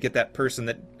you happen to get that person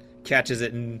that catches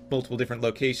it in multiple different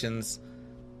locations,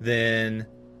 then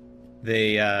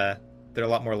they're a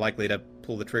lot more likely to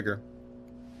pull the trigger.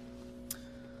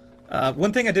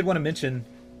 One thing I did want to mention,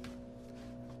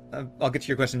 I'll get to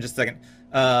your question in just a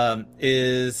second,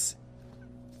 is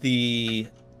the,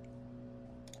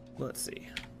 let's see,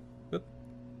 whoop,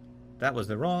 that was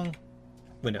the wrong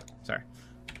window, sorry.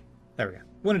 There we go.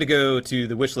 Wanted to go to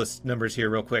the wish list numbers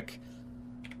here real quick,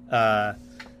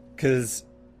 because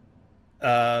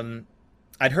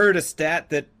I'd heard a stat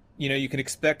that you can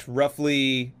expect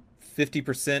roughly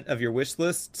 50% of your wish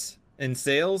lists in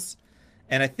sales,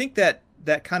 and I think that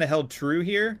kind of held true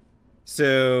here.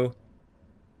 So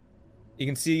you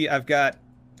can see I've got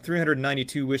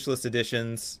 392 wish list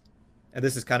additions, and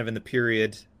this is kind of in the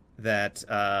period that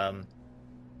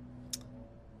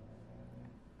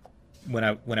when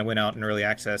I went out in early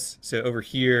access. So over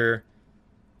here,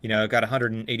 I got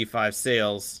 185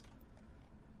 sales.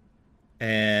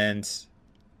 And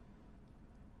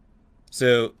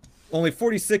so only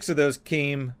 46 of those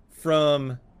came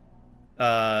from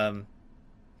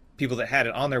people that had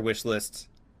it on their wish list.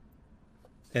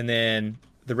 And then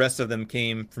the rest of them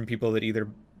came from people that either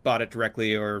bought it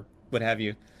directly or what have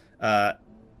you.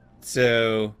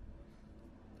 So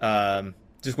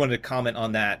just wanted to comment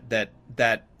on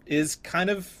that is kind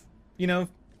of,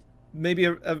 maybe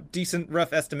a decent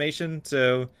rough estimation.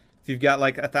 So if you've got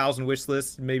like 1,000 wish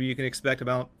lists, maybe you can expect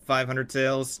about 500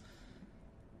 sales.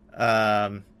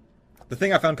 The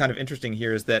thing I found kind of interesting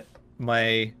here is that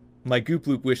my Goop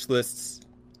Loop wish lists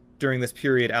during this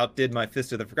period outdid my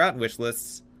Fist of the Forgotten wish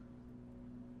lists.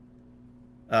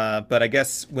 But I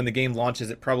guess when the game launches,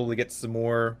 it probably gets some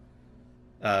more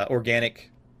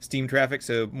organic Steam traffic,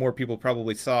 so more people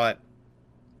probably saw it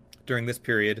during this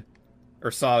period,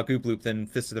 or saw Goop Loop than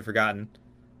Fist of the Forgotten.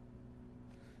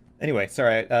 Anyway,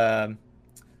 sorry.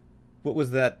 What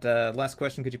was that last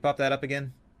question? Could you pop that up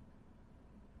again?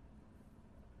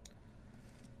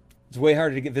 It's way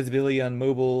harder to get visibility on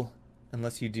mobile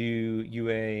unless you do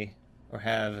UA or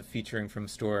have a featuring from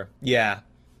store. Yeah,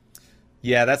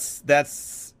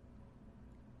 that's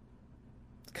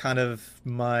kind of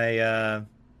my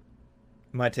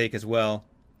my take as well.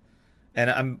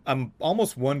 And I'm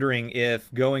almost wondering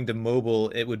if going to mobile,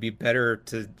 it would be better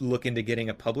to look into getting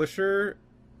a publisher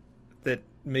that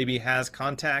maybe has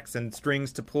contacts and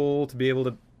strings to pull to be able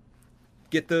to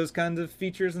get those kinds of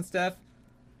features and stuff.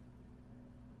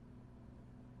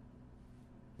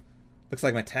 Looks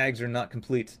like my tags are not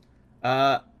complete.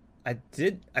 Uh, I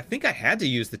think I had to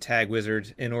use the tag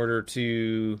wizard in order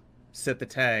to set the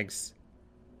tags.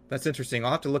 That's interesting.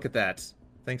 I'll have to look at that.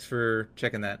 Thanks for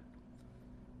checking that.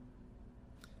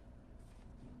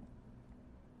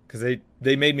 Because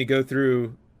they made me go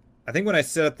through. I think when I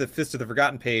set up the Fist of the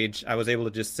Forgotten page, I was able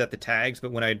to just set the tags.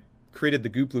 But when I created the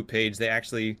Goop Loop page, they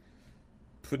actually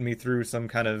put me through some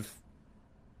kind of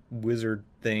wizard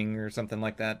thing or something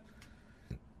like that.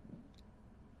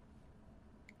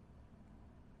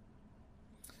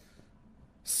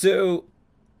 So,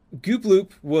 Goop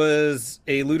Loop was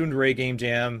a Ludum Dare game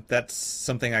jam. That's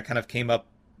something I kind of came up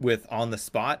with on the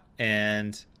spot,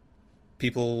 and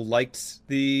people liked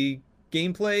the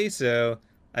gameplay, so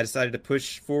I decided to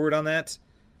push forward on that.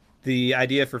 The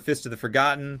idea for Fist of the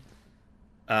Forgotten,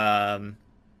 um,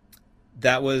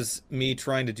 that was me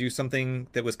trying to do something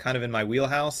that was kind of in my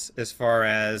wheelhouse as far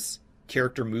as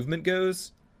character movement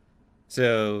goes.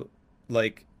 So,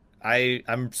 like,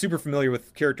 I'm super familiar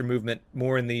with character movement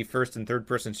more in the first and third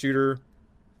person shooter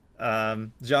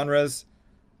genres,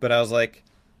 but I was like,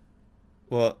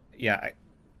 well, yeah,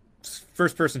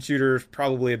 first person shooter is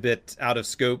probably a bit out of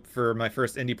scope for my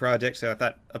first indie project. So I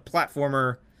thought a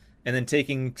platformer, and then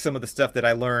taking some of the stuff that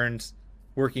I learned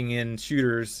working in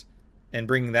shooters and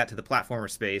bringing that to the platformer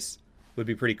space would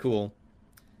be pretty cool.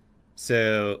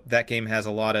 So that game has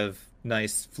a lot of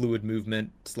nice fluid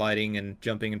movement, sliding and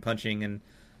jumping and punching and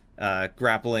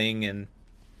grappling and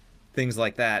things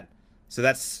like that. So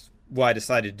that's why I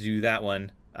decided to do that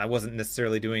one. I wasn't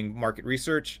necessarily doing market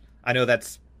research. I know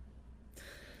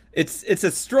it's a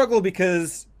struggle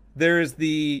because there's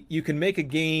you can make a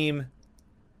game.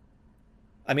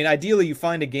 I mean, ideally, you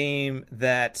find a game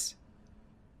that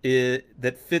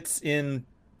fits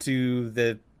into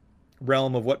the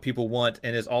realm of what people want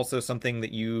and is also something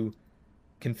that you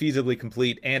can feasibly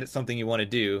complete, and it's something you want to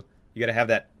do. You got to have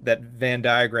that Venn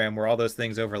diagram where all those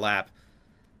things overlap.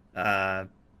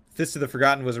 Fist of the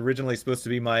Forgotten was originally supposed to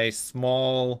be my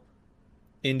small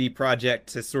indie project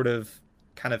to sort of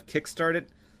kind of kickstart it.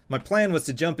 My plan was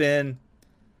to jump in,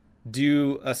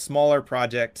 do a smaller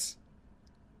project,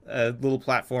 a little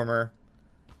platformer,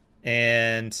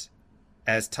 and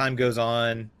as time goes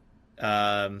on,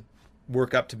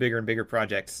 work up to bigger and bigger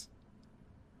projects.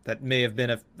 That may have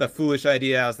been a foolish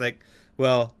idea. I was like,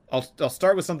 well, I'll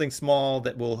start with something small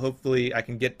that will hopefully I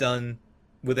can get done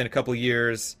within a couple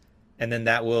years, and then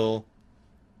that will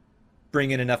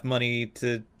bring in enough money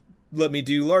to let me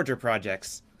do larger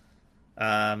projects.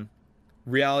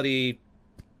 Reality,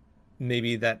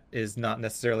 maybe that is not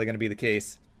necessarily going to be the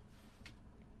case.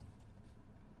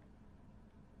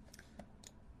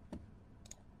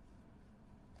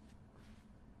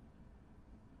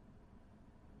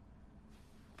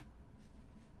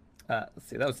 Let's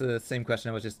see. That was the same question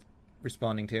I was just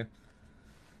responding to.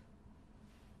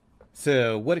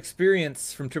 So, what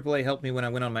experience from AAA helped me when I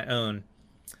went on my own?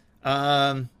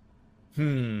 Um,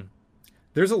 hmm.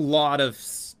 There's a lot of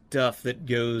stuff that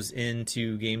goes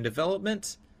into game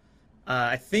development.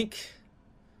 I think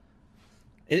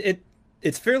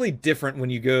it's fairly different when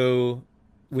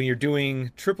you're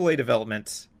doing AAA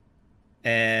development,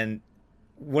 and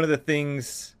one of the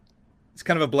things, it's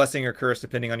kind of a blessing or curse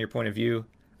depending on your point of view.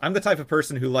 I'm the type of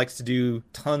person who likes to do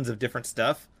tons of different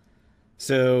stuff.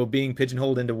 So being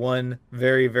pigeonholed into one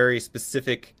very, very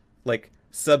specific, like,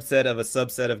 subset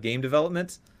of game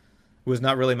development was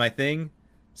not really my thing.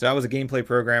 So I was a gameplay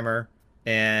programmer,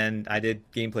 and I did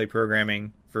gameplay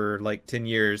programming for like 10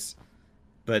 years,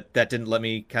 but that didn't let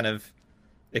me kind of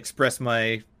express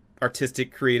my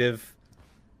artistic, creative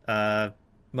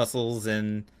muscles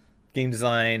and game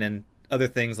design and other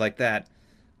things like that.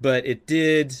 But it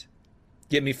did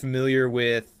get me familiar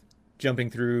with jumping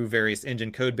through various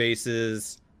engine code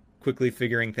bases, quickly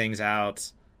figuring things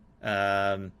out.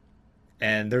 And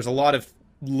there's a lot of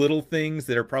little things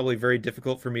that are probably very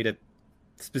difficult for me to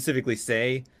specifically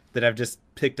say that I've just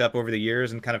picked up over the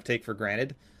years and kind of take for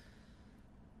granted.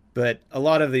 But a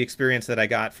lot of the experience that I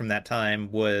got from that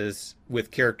time was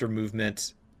with character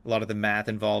movement, a lot of the math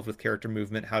involved with character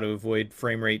movement, how to avoid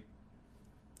frame rate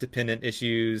dependent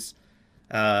issues,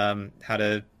 how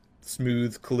to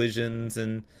smooth collisions,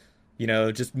 and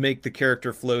just make the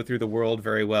character flow through the world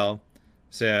very well.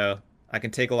 So I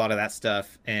can take a lot of that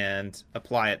stuff and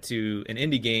apply it to an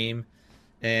indie game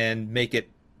and make it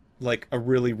like a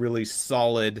really, really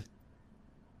solid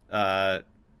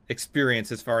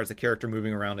experience as far as the character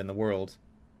moving around in the world.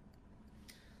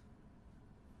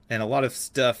 And a lot of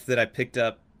stuff that I picked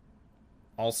up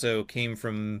also came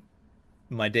from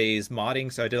my days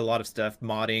modding. So I did a lot of stuff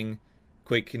modding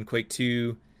Quake and Quake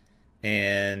 2,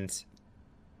 and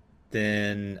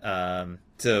then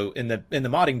so in the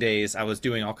modding days, I was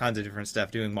doing all kinds of different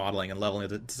stuff, doing modeling and leveling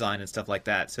the design and stuff like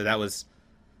that. So that was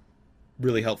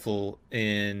really helpful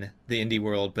in the indie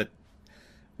world. But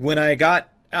when I got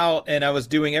out and I was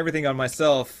doing everything on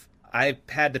myself, I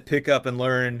had to pick up and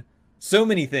learn so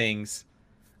many things.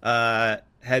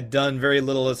 Had done very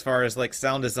little as far as like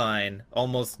sound design,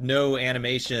 almost no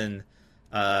animation.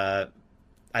 Uh,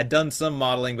 I'd done some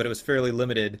modeling, but it was fairly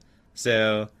limited.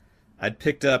 So I'd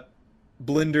picked up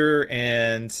Blender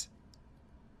and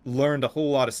learned a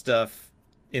whole lot of stuff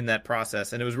in that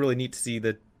process. And it was really neat to see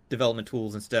the development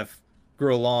tools and stuff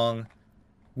grow along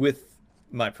with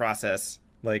my process.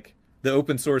 Like the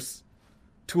open source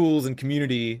tools and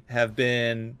community have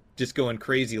been just going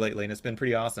crazy lately, and it's been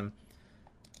pretty awesome.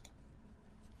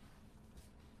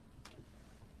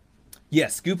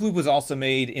 Yes, Goop Loop was also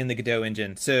made in the Godot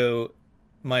engine. So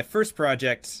my first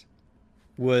project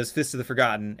was Fist of the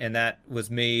Forgotten, and that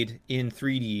was made in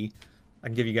 3D. I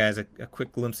can give you guys a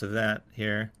quick glimpse of that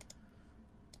here.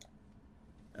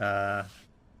 So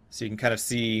you can kind of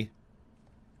see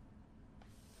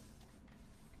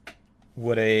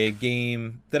what a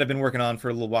game that I've been working on for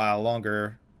a little while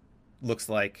longer looks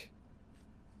like.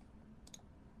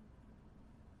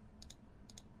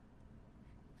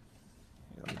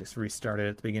 Let me just restart it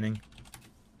at the beginning.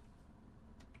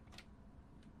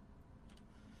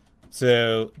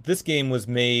 So this game was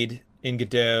made in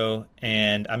Godot,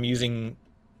 and I'm using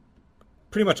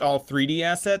pretty much all 3D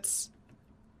assets.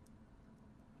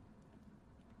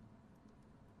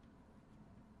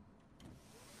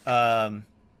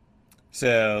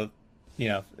 So, you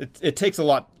know, it takes a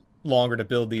lot longer to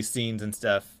build these scenes and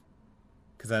stuff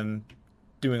because I'm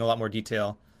doing a lot more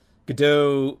detail.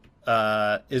 Godot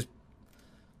is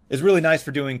really nice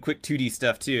for doing quick 2D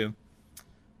stuff too.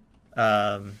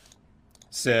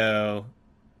 So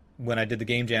when I did the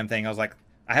Game Jam thing, I was like,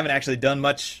 I haven't actually done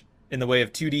much in the way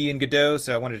of 2D in Godot,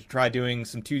 so I wanted to try doing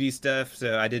some 2D stuff.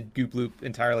 So I did Goop Loop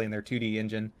entirely in their 2D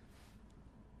engine.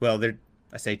 Well,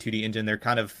 I say 2D engine, they're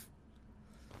kind of,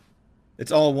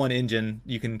 it's all one engine.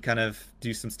 You can kind of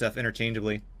do some stuff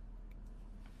interchangeably.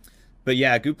 But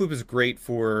yeah, Goop Loop is great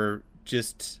for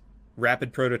just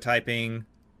rapid prototyping,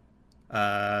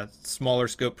 smaller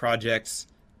scope projects.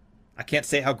 I can't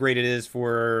say how great it is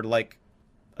for like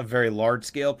a very large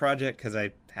scale project because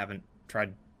I haven't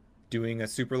tried doing a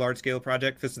super large scale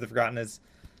project. Fist of the Forgotten is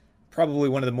probably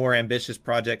one of the more ambitious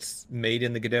projects made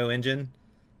in the Godot engine,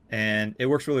 and it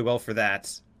works really well for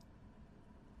that.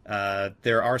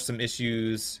 There are some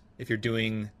issues if you're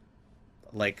doing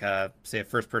like say a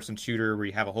first person shooter where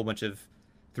you have a whole bunch of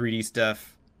 3D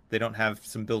stuff. They don't have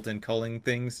some built-in culling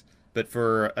things, but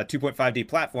for a 2.5D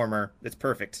platformer, it's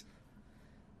perfect.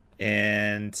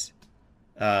 And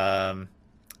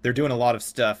they're doing a lot of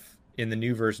stuff in the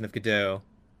new version of Godot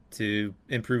to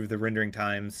improve the rendering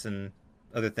times and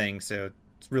other things. So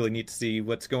it's really neat to see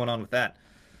what's going on with that.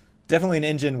 Definitely an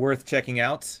engine worth checking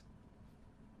out.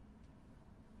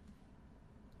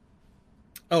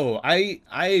 Oh, I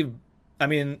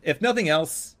mean, if nothing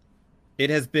else,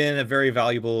 it has been a very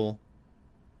valuable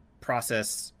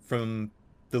process from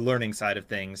the learning side of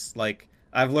things. Like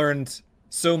I've learned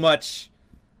so much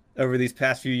over these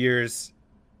past few years,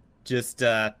 just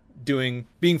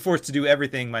being forced to do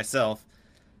everything myself,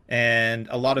 and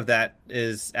a lot of that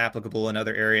is applicable in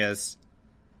other areas.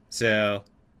 So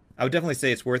I would definitely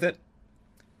say it's worth it.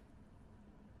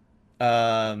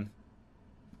 Um,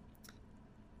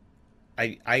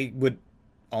 I would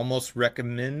almost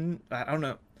recommend. I don't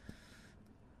know.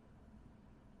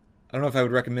 I don't know if I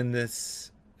would recommend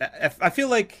this. I feel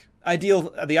like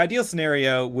the ideal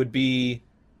scenario would be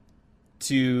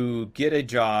to get a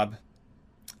job,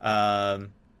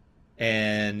 um,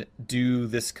 and do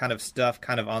this kind of stuff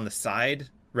kind of on the side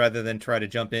rather than try to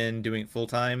jump in doing it full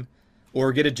time,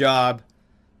 or get a job,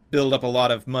 build up a lot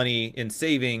of money in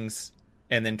savings,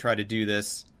 and then try to do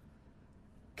this.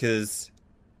 Because,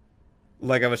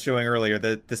 like I was showing earlier,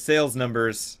 the sales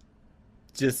numbers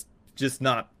just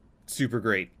not super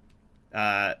great.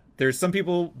 There's some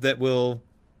people that will,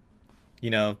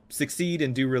 succeed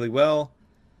and do really well,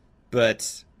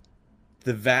 but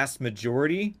the vast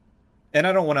majority, and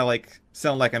I don't want to like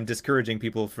sound like I'm discouraging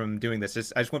people from doing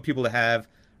this. I just want people to have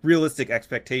realistic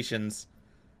expectations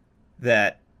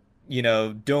that,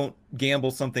 don't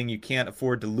gamble something you can't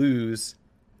afford to lose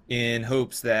in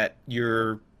hopes that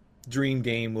your dream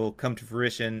game will come to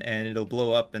fruition and it'll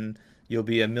blow up and you'll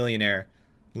be a millionaire.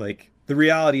 Like the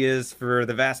reality is, for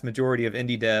the vast majority of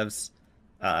indie devs,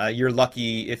 you're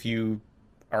lucky if you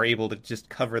are able to just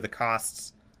cover the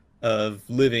costs of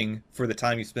living for the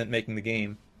time you spent making the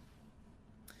game.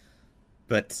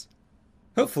 But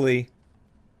hopefully,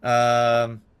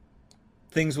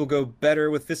 things will go better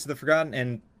with Fist of the Forgotten,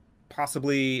 and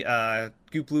possibly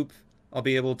Goop Loop. I'll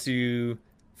be able to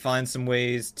find some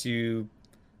ways to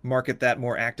market that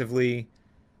more actively.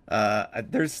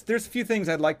 There's a few things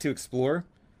I'd like to explore.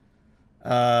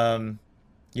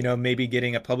 Maybe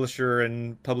getting a publisher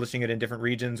and publishing it in different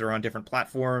regions or on different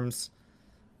platforms.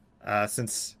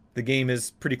 Since the game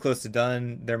is pretty close to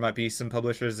done, there might be some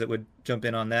publishers that would jump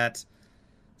in on that.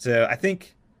 So I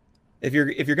think if you're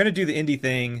going to do the indie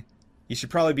thing, you should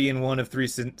probably be in one of three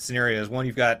scenarios. One,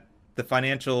 you've got the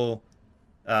financial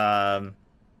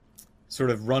sort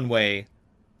of runway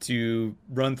to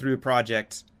run through a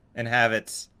project and have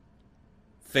it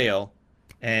fail.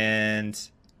 And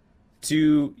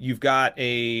two, you've got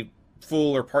a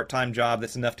full or part-time job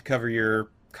that's enough to cover your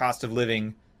cost of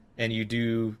living, and you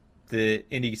do the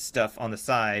indie stuff on the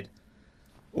side.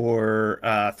 Or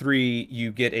three,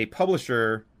 you get a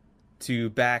publisher to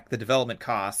back the development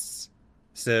costs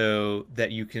so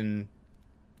that you can,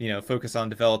 focus on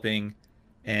developing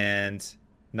and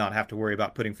not have to worry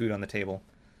about putting food on the table.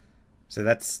 So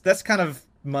that's kind of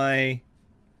my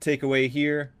takeaway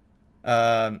here.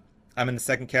 I'm in the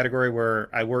second category, where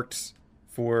I worked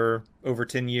for over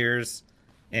 10 years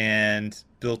and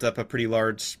built up a pretty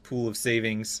large pool of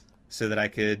savings so that I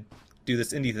could do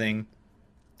this indie thing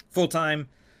full time.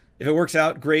 If it works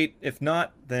out, great. If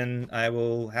not, then I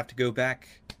will have to go back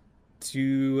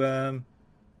to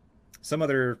some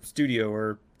other studio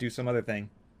or do some other thing.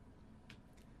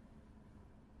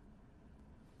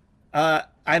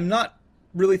 I'm not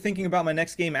really thinking about my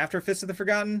next game after Fist of the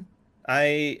Forgotten.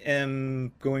 I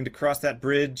am going to cross that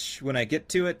bridge when I get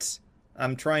to it.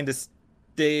 I'm trying to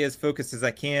stay as focused as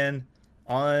I can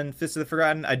on Fist of the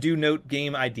Forgotten. I do note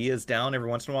game ideas down every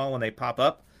once in a while when they pop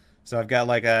up. So I've got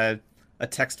like a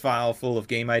text file full of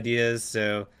game ideas.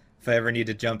 So if I ever need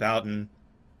to jump out and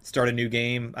start a new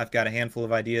game, I've got a handful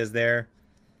of ideas there.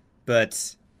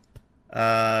 But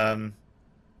yeah,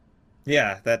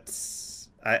 that's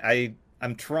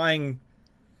I'm trying.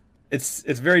 It's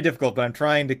very difficult, but I'm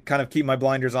trying to kind of keep my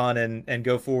blinders on and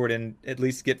go forward and at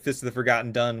least get Fist of the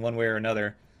Forgotten done one way or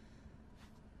another.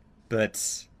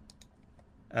 But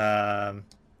yeah,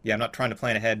 I'm not trying to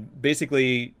plan ahead.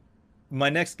 Basically, my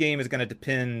next game is going to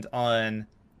depend on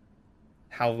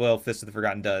how well Fist of the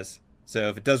Forgotten does. So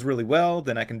if it does really well,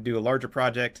 then I can do a larger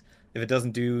project. If it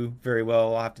doesn't do very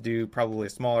well, I'll have to do probably a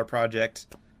smaller project,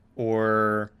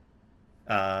 or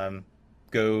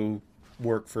go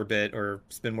work for a bit, or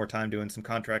spend more time doing some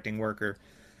contracting work, or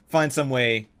find some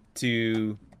way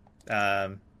to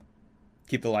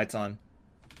keep the lights on.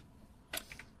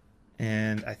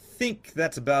 And I think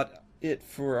that's about it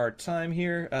for our time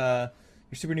here.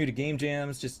 You're super new to Game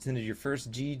Jams, just attended your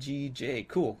first GGJ.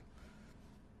 Cool.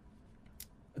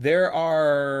 There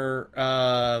are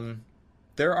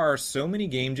so many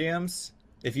game jams.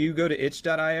 If you go to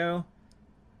itch.io,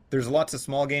 there's lots of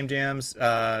small game jams.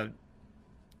 The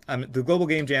Global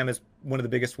Game Jam is one of the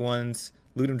biggest ones.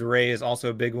 Ludum Dare is also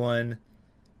a big one.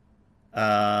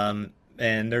 And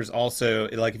there's also,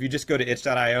 like, if you just go to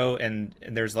itch.io and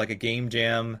there's like a game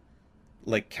jam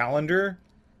like calendar,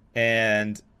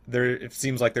 and it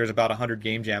seems like there's about 100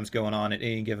 game jams going on at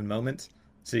any given moment.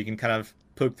 So you can kind of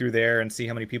poke through there and see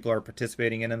how many people are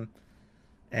participating in them.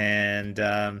 And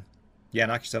yeah,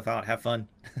 knock yourself out. Have fun.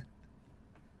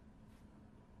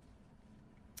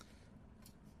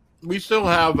 We still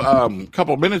have a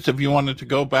couple minutes if you wanted to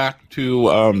go back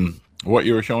to what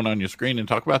you were showing on your screen and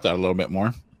talk about that a little bit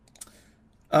more.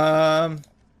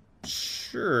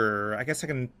 Sure. I guess I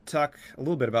can talk a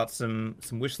little bit about some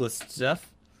wish list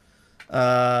stuff.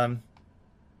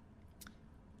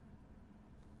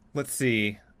 Let's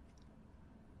see.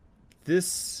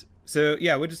 So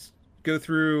yeah, we'll just go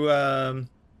through. Can't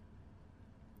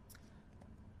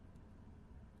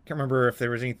remember if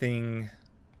there was anything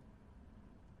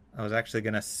I was actually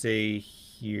gonna say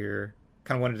here.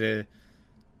 Kind of wanted to.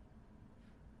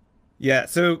 Yeah.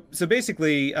 So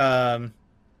basically,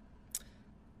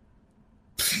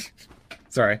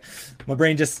 sorry, my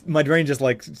brain just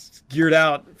like geared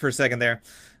out for a second there.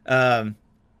 I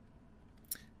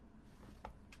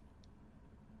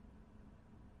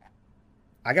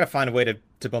gotta find a way to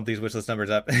bump these wishlist numbers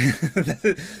up.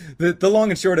 The long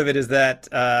and short of it is that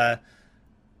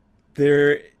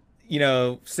there,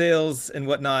 sales and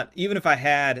whatnot. Even if I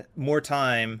had more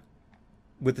time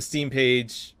with the Steam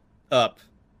page up,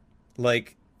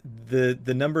 like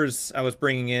the numbers I was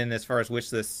bringing in as far as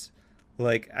wish lists,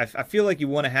 like I feel like you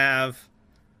want to have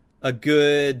a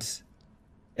good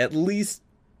at least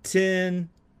 10,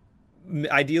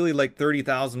 ideally like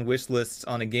 30,000 wish lists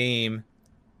on a game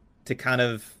to kind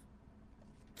of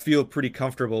feel pretty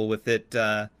comfortable with it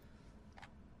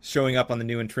showing up on the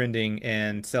new and trending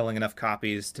and selling enough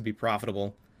copies to be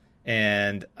profitable.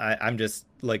 And I'm just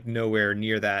like nowhere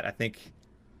near that. I think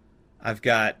I've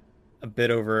got a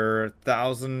bit over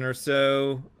 1,000 or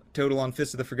so total on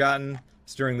Fist of the Forgotten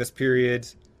during this period.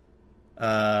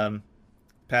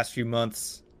 Past few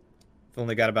months, I've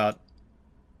only got about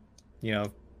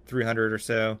 300 or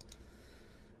so.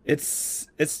 It's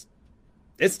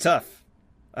tough,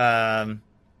 and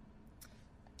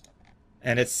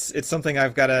it's something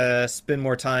I've got to spend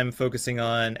more time focusing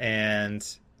on, and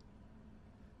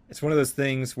it's one of those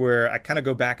things where I kind of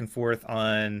go back and forth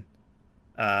on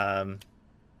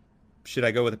should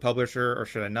I go with a publisher or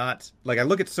should I not? Like, I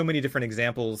look at so many different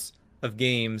examples of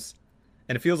games,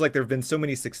 and it feels like there have been so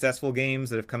many successful games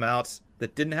that have come out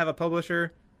that didn't have a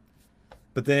publisher.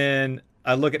 But then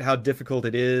I look at how difficult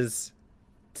it is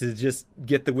to just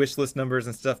get the wish list numbers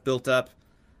and stuff built up,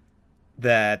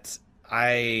 that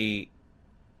I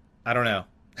don't know.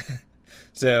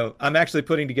 So I'm actually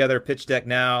putting together a pitch deck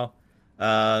now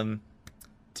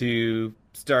to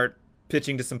start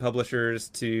pitching to some publishers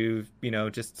to,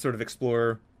 just sort of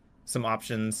explore some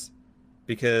options,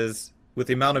 because with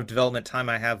the amount of development time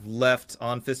I have left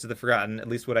on Fist of the Forgotten, at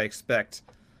least what I expect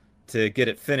to get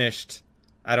it finished,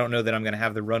 I don't know that I'm going to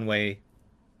have the runway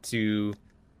to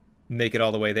make it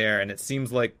all the way there. And it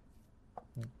seems like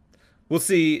we'll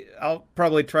see. I'll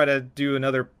probably try to do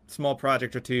another small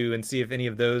project or two and see if any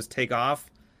of those take off.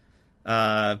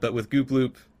 But with Goop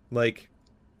Loop, like,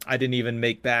 I didn't even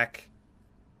make back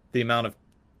the amount of,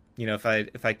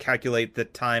 if I calculate the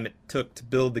time it took to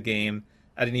build the game,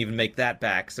 I didn't even make that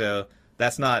back. So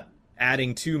that's not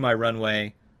adding to my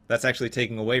runway. That's actually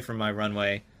taking away from my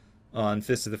runway on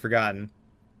Fist of the Forgotten.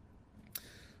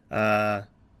 But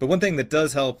one thing that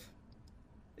does help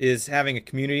is having a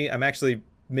community. I'm actually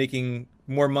making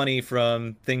more money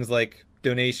from things like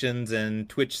donations and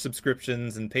Twitch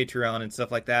subscriptions and Patreon and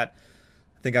stuff like that.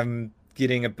 I think I'm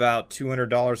getting about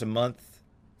 $200 a month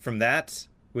from that,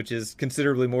 which is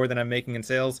considerably more than I'm making in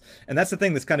sales. And that's the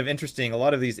thing that's kind of interesting. A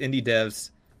lot of these indie devs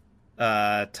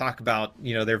talk about,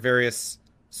 their various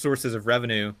sources of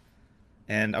revenue.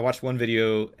 And I watched one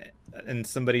video and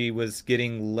somebody was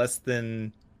getting less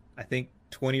than, I think,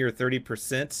 20 or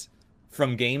 30%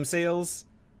 from game sales.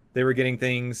 They were getting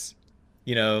things,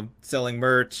 selling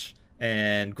merch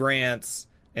and grants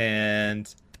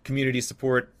and community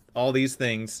support, all these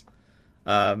things.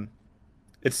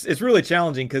 It's really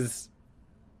challenging because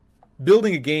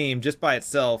building a game just by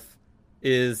itself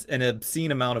is an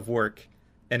obscene amount of work,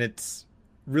 and it's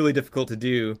really difficult to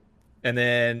do. And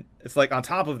then it's like on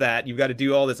top of that, you've got to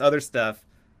do all this other stuff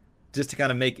just to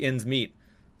kind of make ends meet.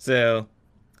 So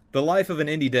the life of an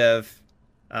indie dev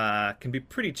can be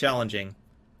pretty challenging.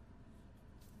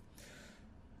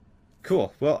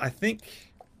 Cool. Well, I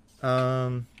think...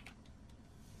 oh,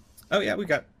 yeah,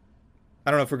 I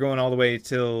don't know if we're going all the way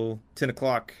till 10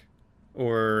 o'clock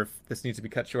or if this needs to be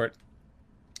cut short.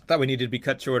 I thought we needed to be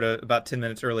cut short about 10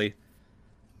 minutes early.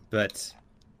 But...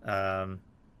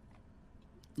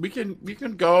 we can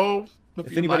go.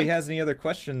 If anybody has any other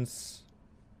questions,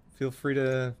 feel free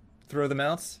to throw them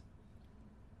out.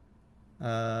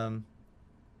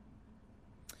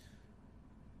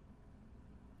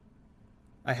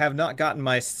 I have not gotten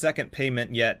my second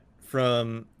payment yet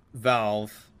from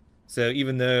Valve. So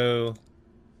even though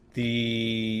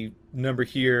the number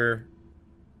here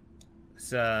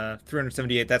is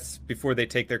 378, that's before they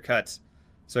take their cut.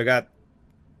 So I got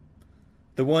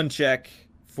the one check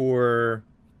for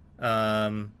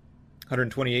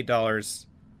 $128.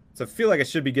 So I feel like I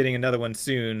should be getting another one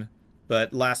soon,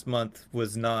 but last month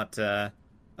was not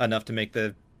enough to make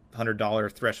the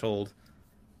 $100 threshold.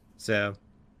 So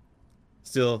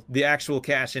still, the actual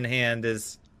cash in hand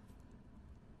is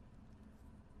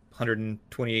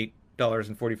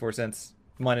 $128.44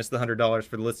 minus the $100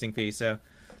 for the listing fee. So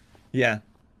yeah,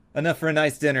 enough for a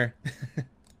nice dinner.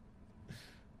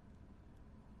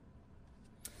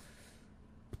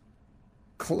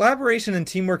 Collaboration and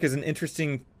teamwork is an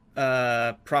interesting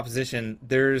proposition.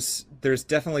 There's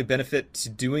definitely benefit to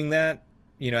doing that.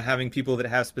 Having people that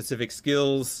have specific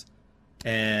skills,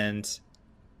 and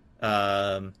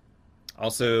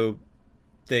also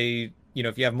they,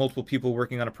 if you have multiple people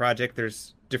working on a project,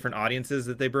 there's different audiences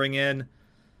that they bring in.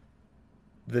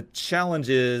 The challenge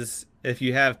is if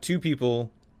you have two people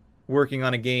working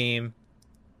on a game,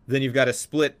 then you've got to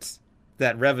split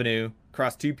that revenue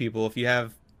across two people. If you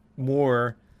have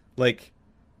more, like,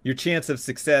 your chance of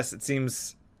success, it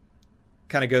seems,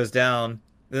 kind of goes down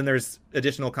Then there's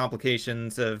additional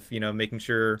complications of, making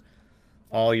sure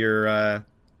all your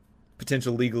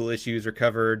potential legal issues are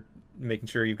covered, making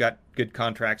sure you've got good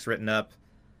contracts written up,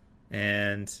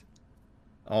 and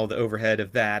all the overhead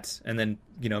of that, and then,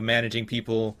 managing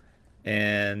people,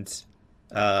 and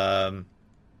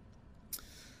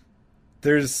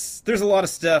there's a lot of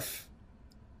stuff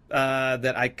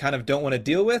that I kind of don't want to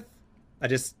deal with. I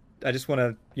just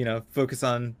want to, focus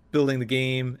on building the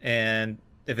game, and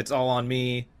if it's all on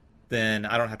me, then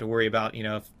I don't have to worry about,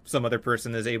 if some other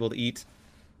person is able to eat,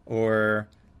 or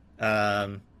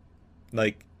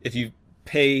like if you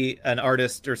pay an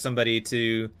artist or somebody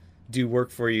to do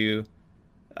work for you,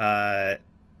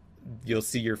 you'll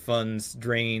see your funds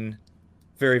drain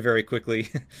very, very quickly.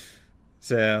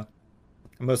 So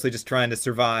I'm mostly just trying to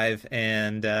survive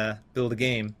and build a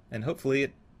game, and hopefully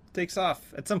it takes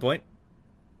off at some point.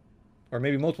 Or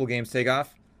maybe multiple games take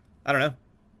off. I don't know.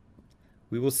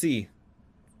 We will see.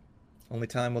 Only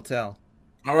time will tell.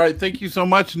 All right. Thank you so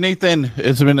much, Nathan.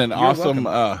 It's been an awesome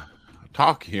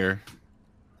talk here.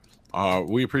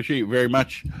 We appreciate you very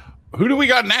much. Who do we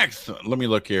got next? Let me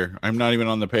look here. I'm not even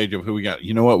on the page of who we got.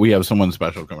 You know what? We have someone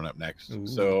special coming up next. Ooh.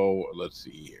 So let's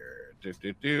see here.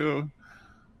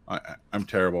 I'm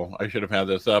terrible. I should have had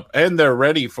this up. And they're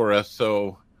ready for us.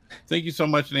 So thank you so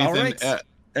much, Nathan. All right.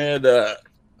 And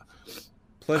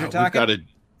pleasure talking. We've got a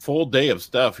full day of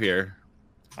stuff here.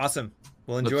 Awesome.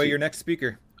 Well, enjoy your next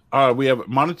speaker. We have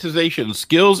monetization,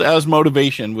 skills as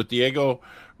motivation with Diego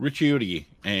Ricciuti,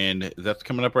 and that's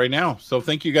coming up right now. So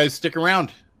thank you guys. Stick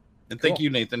around. And thank you,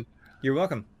 Nathan. You're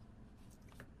welcome.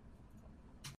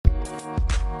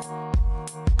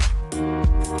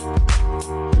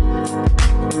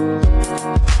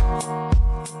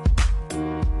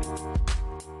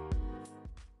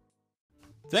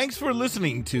 Thanks for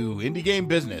listening to Indie Game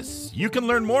Business. You can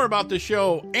learn more about the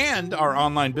show and our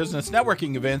online business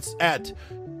networking events at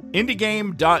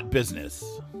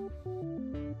indiegame.business.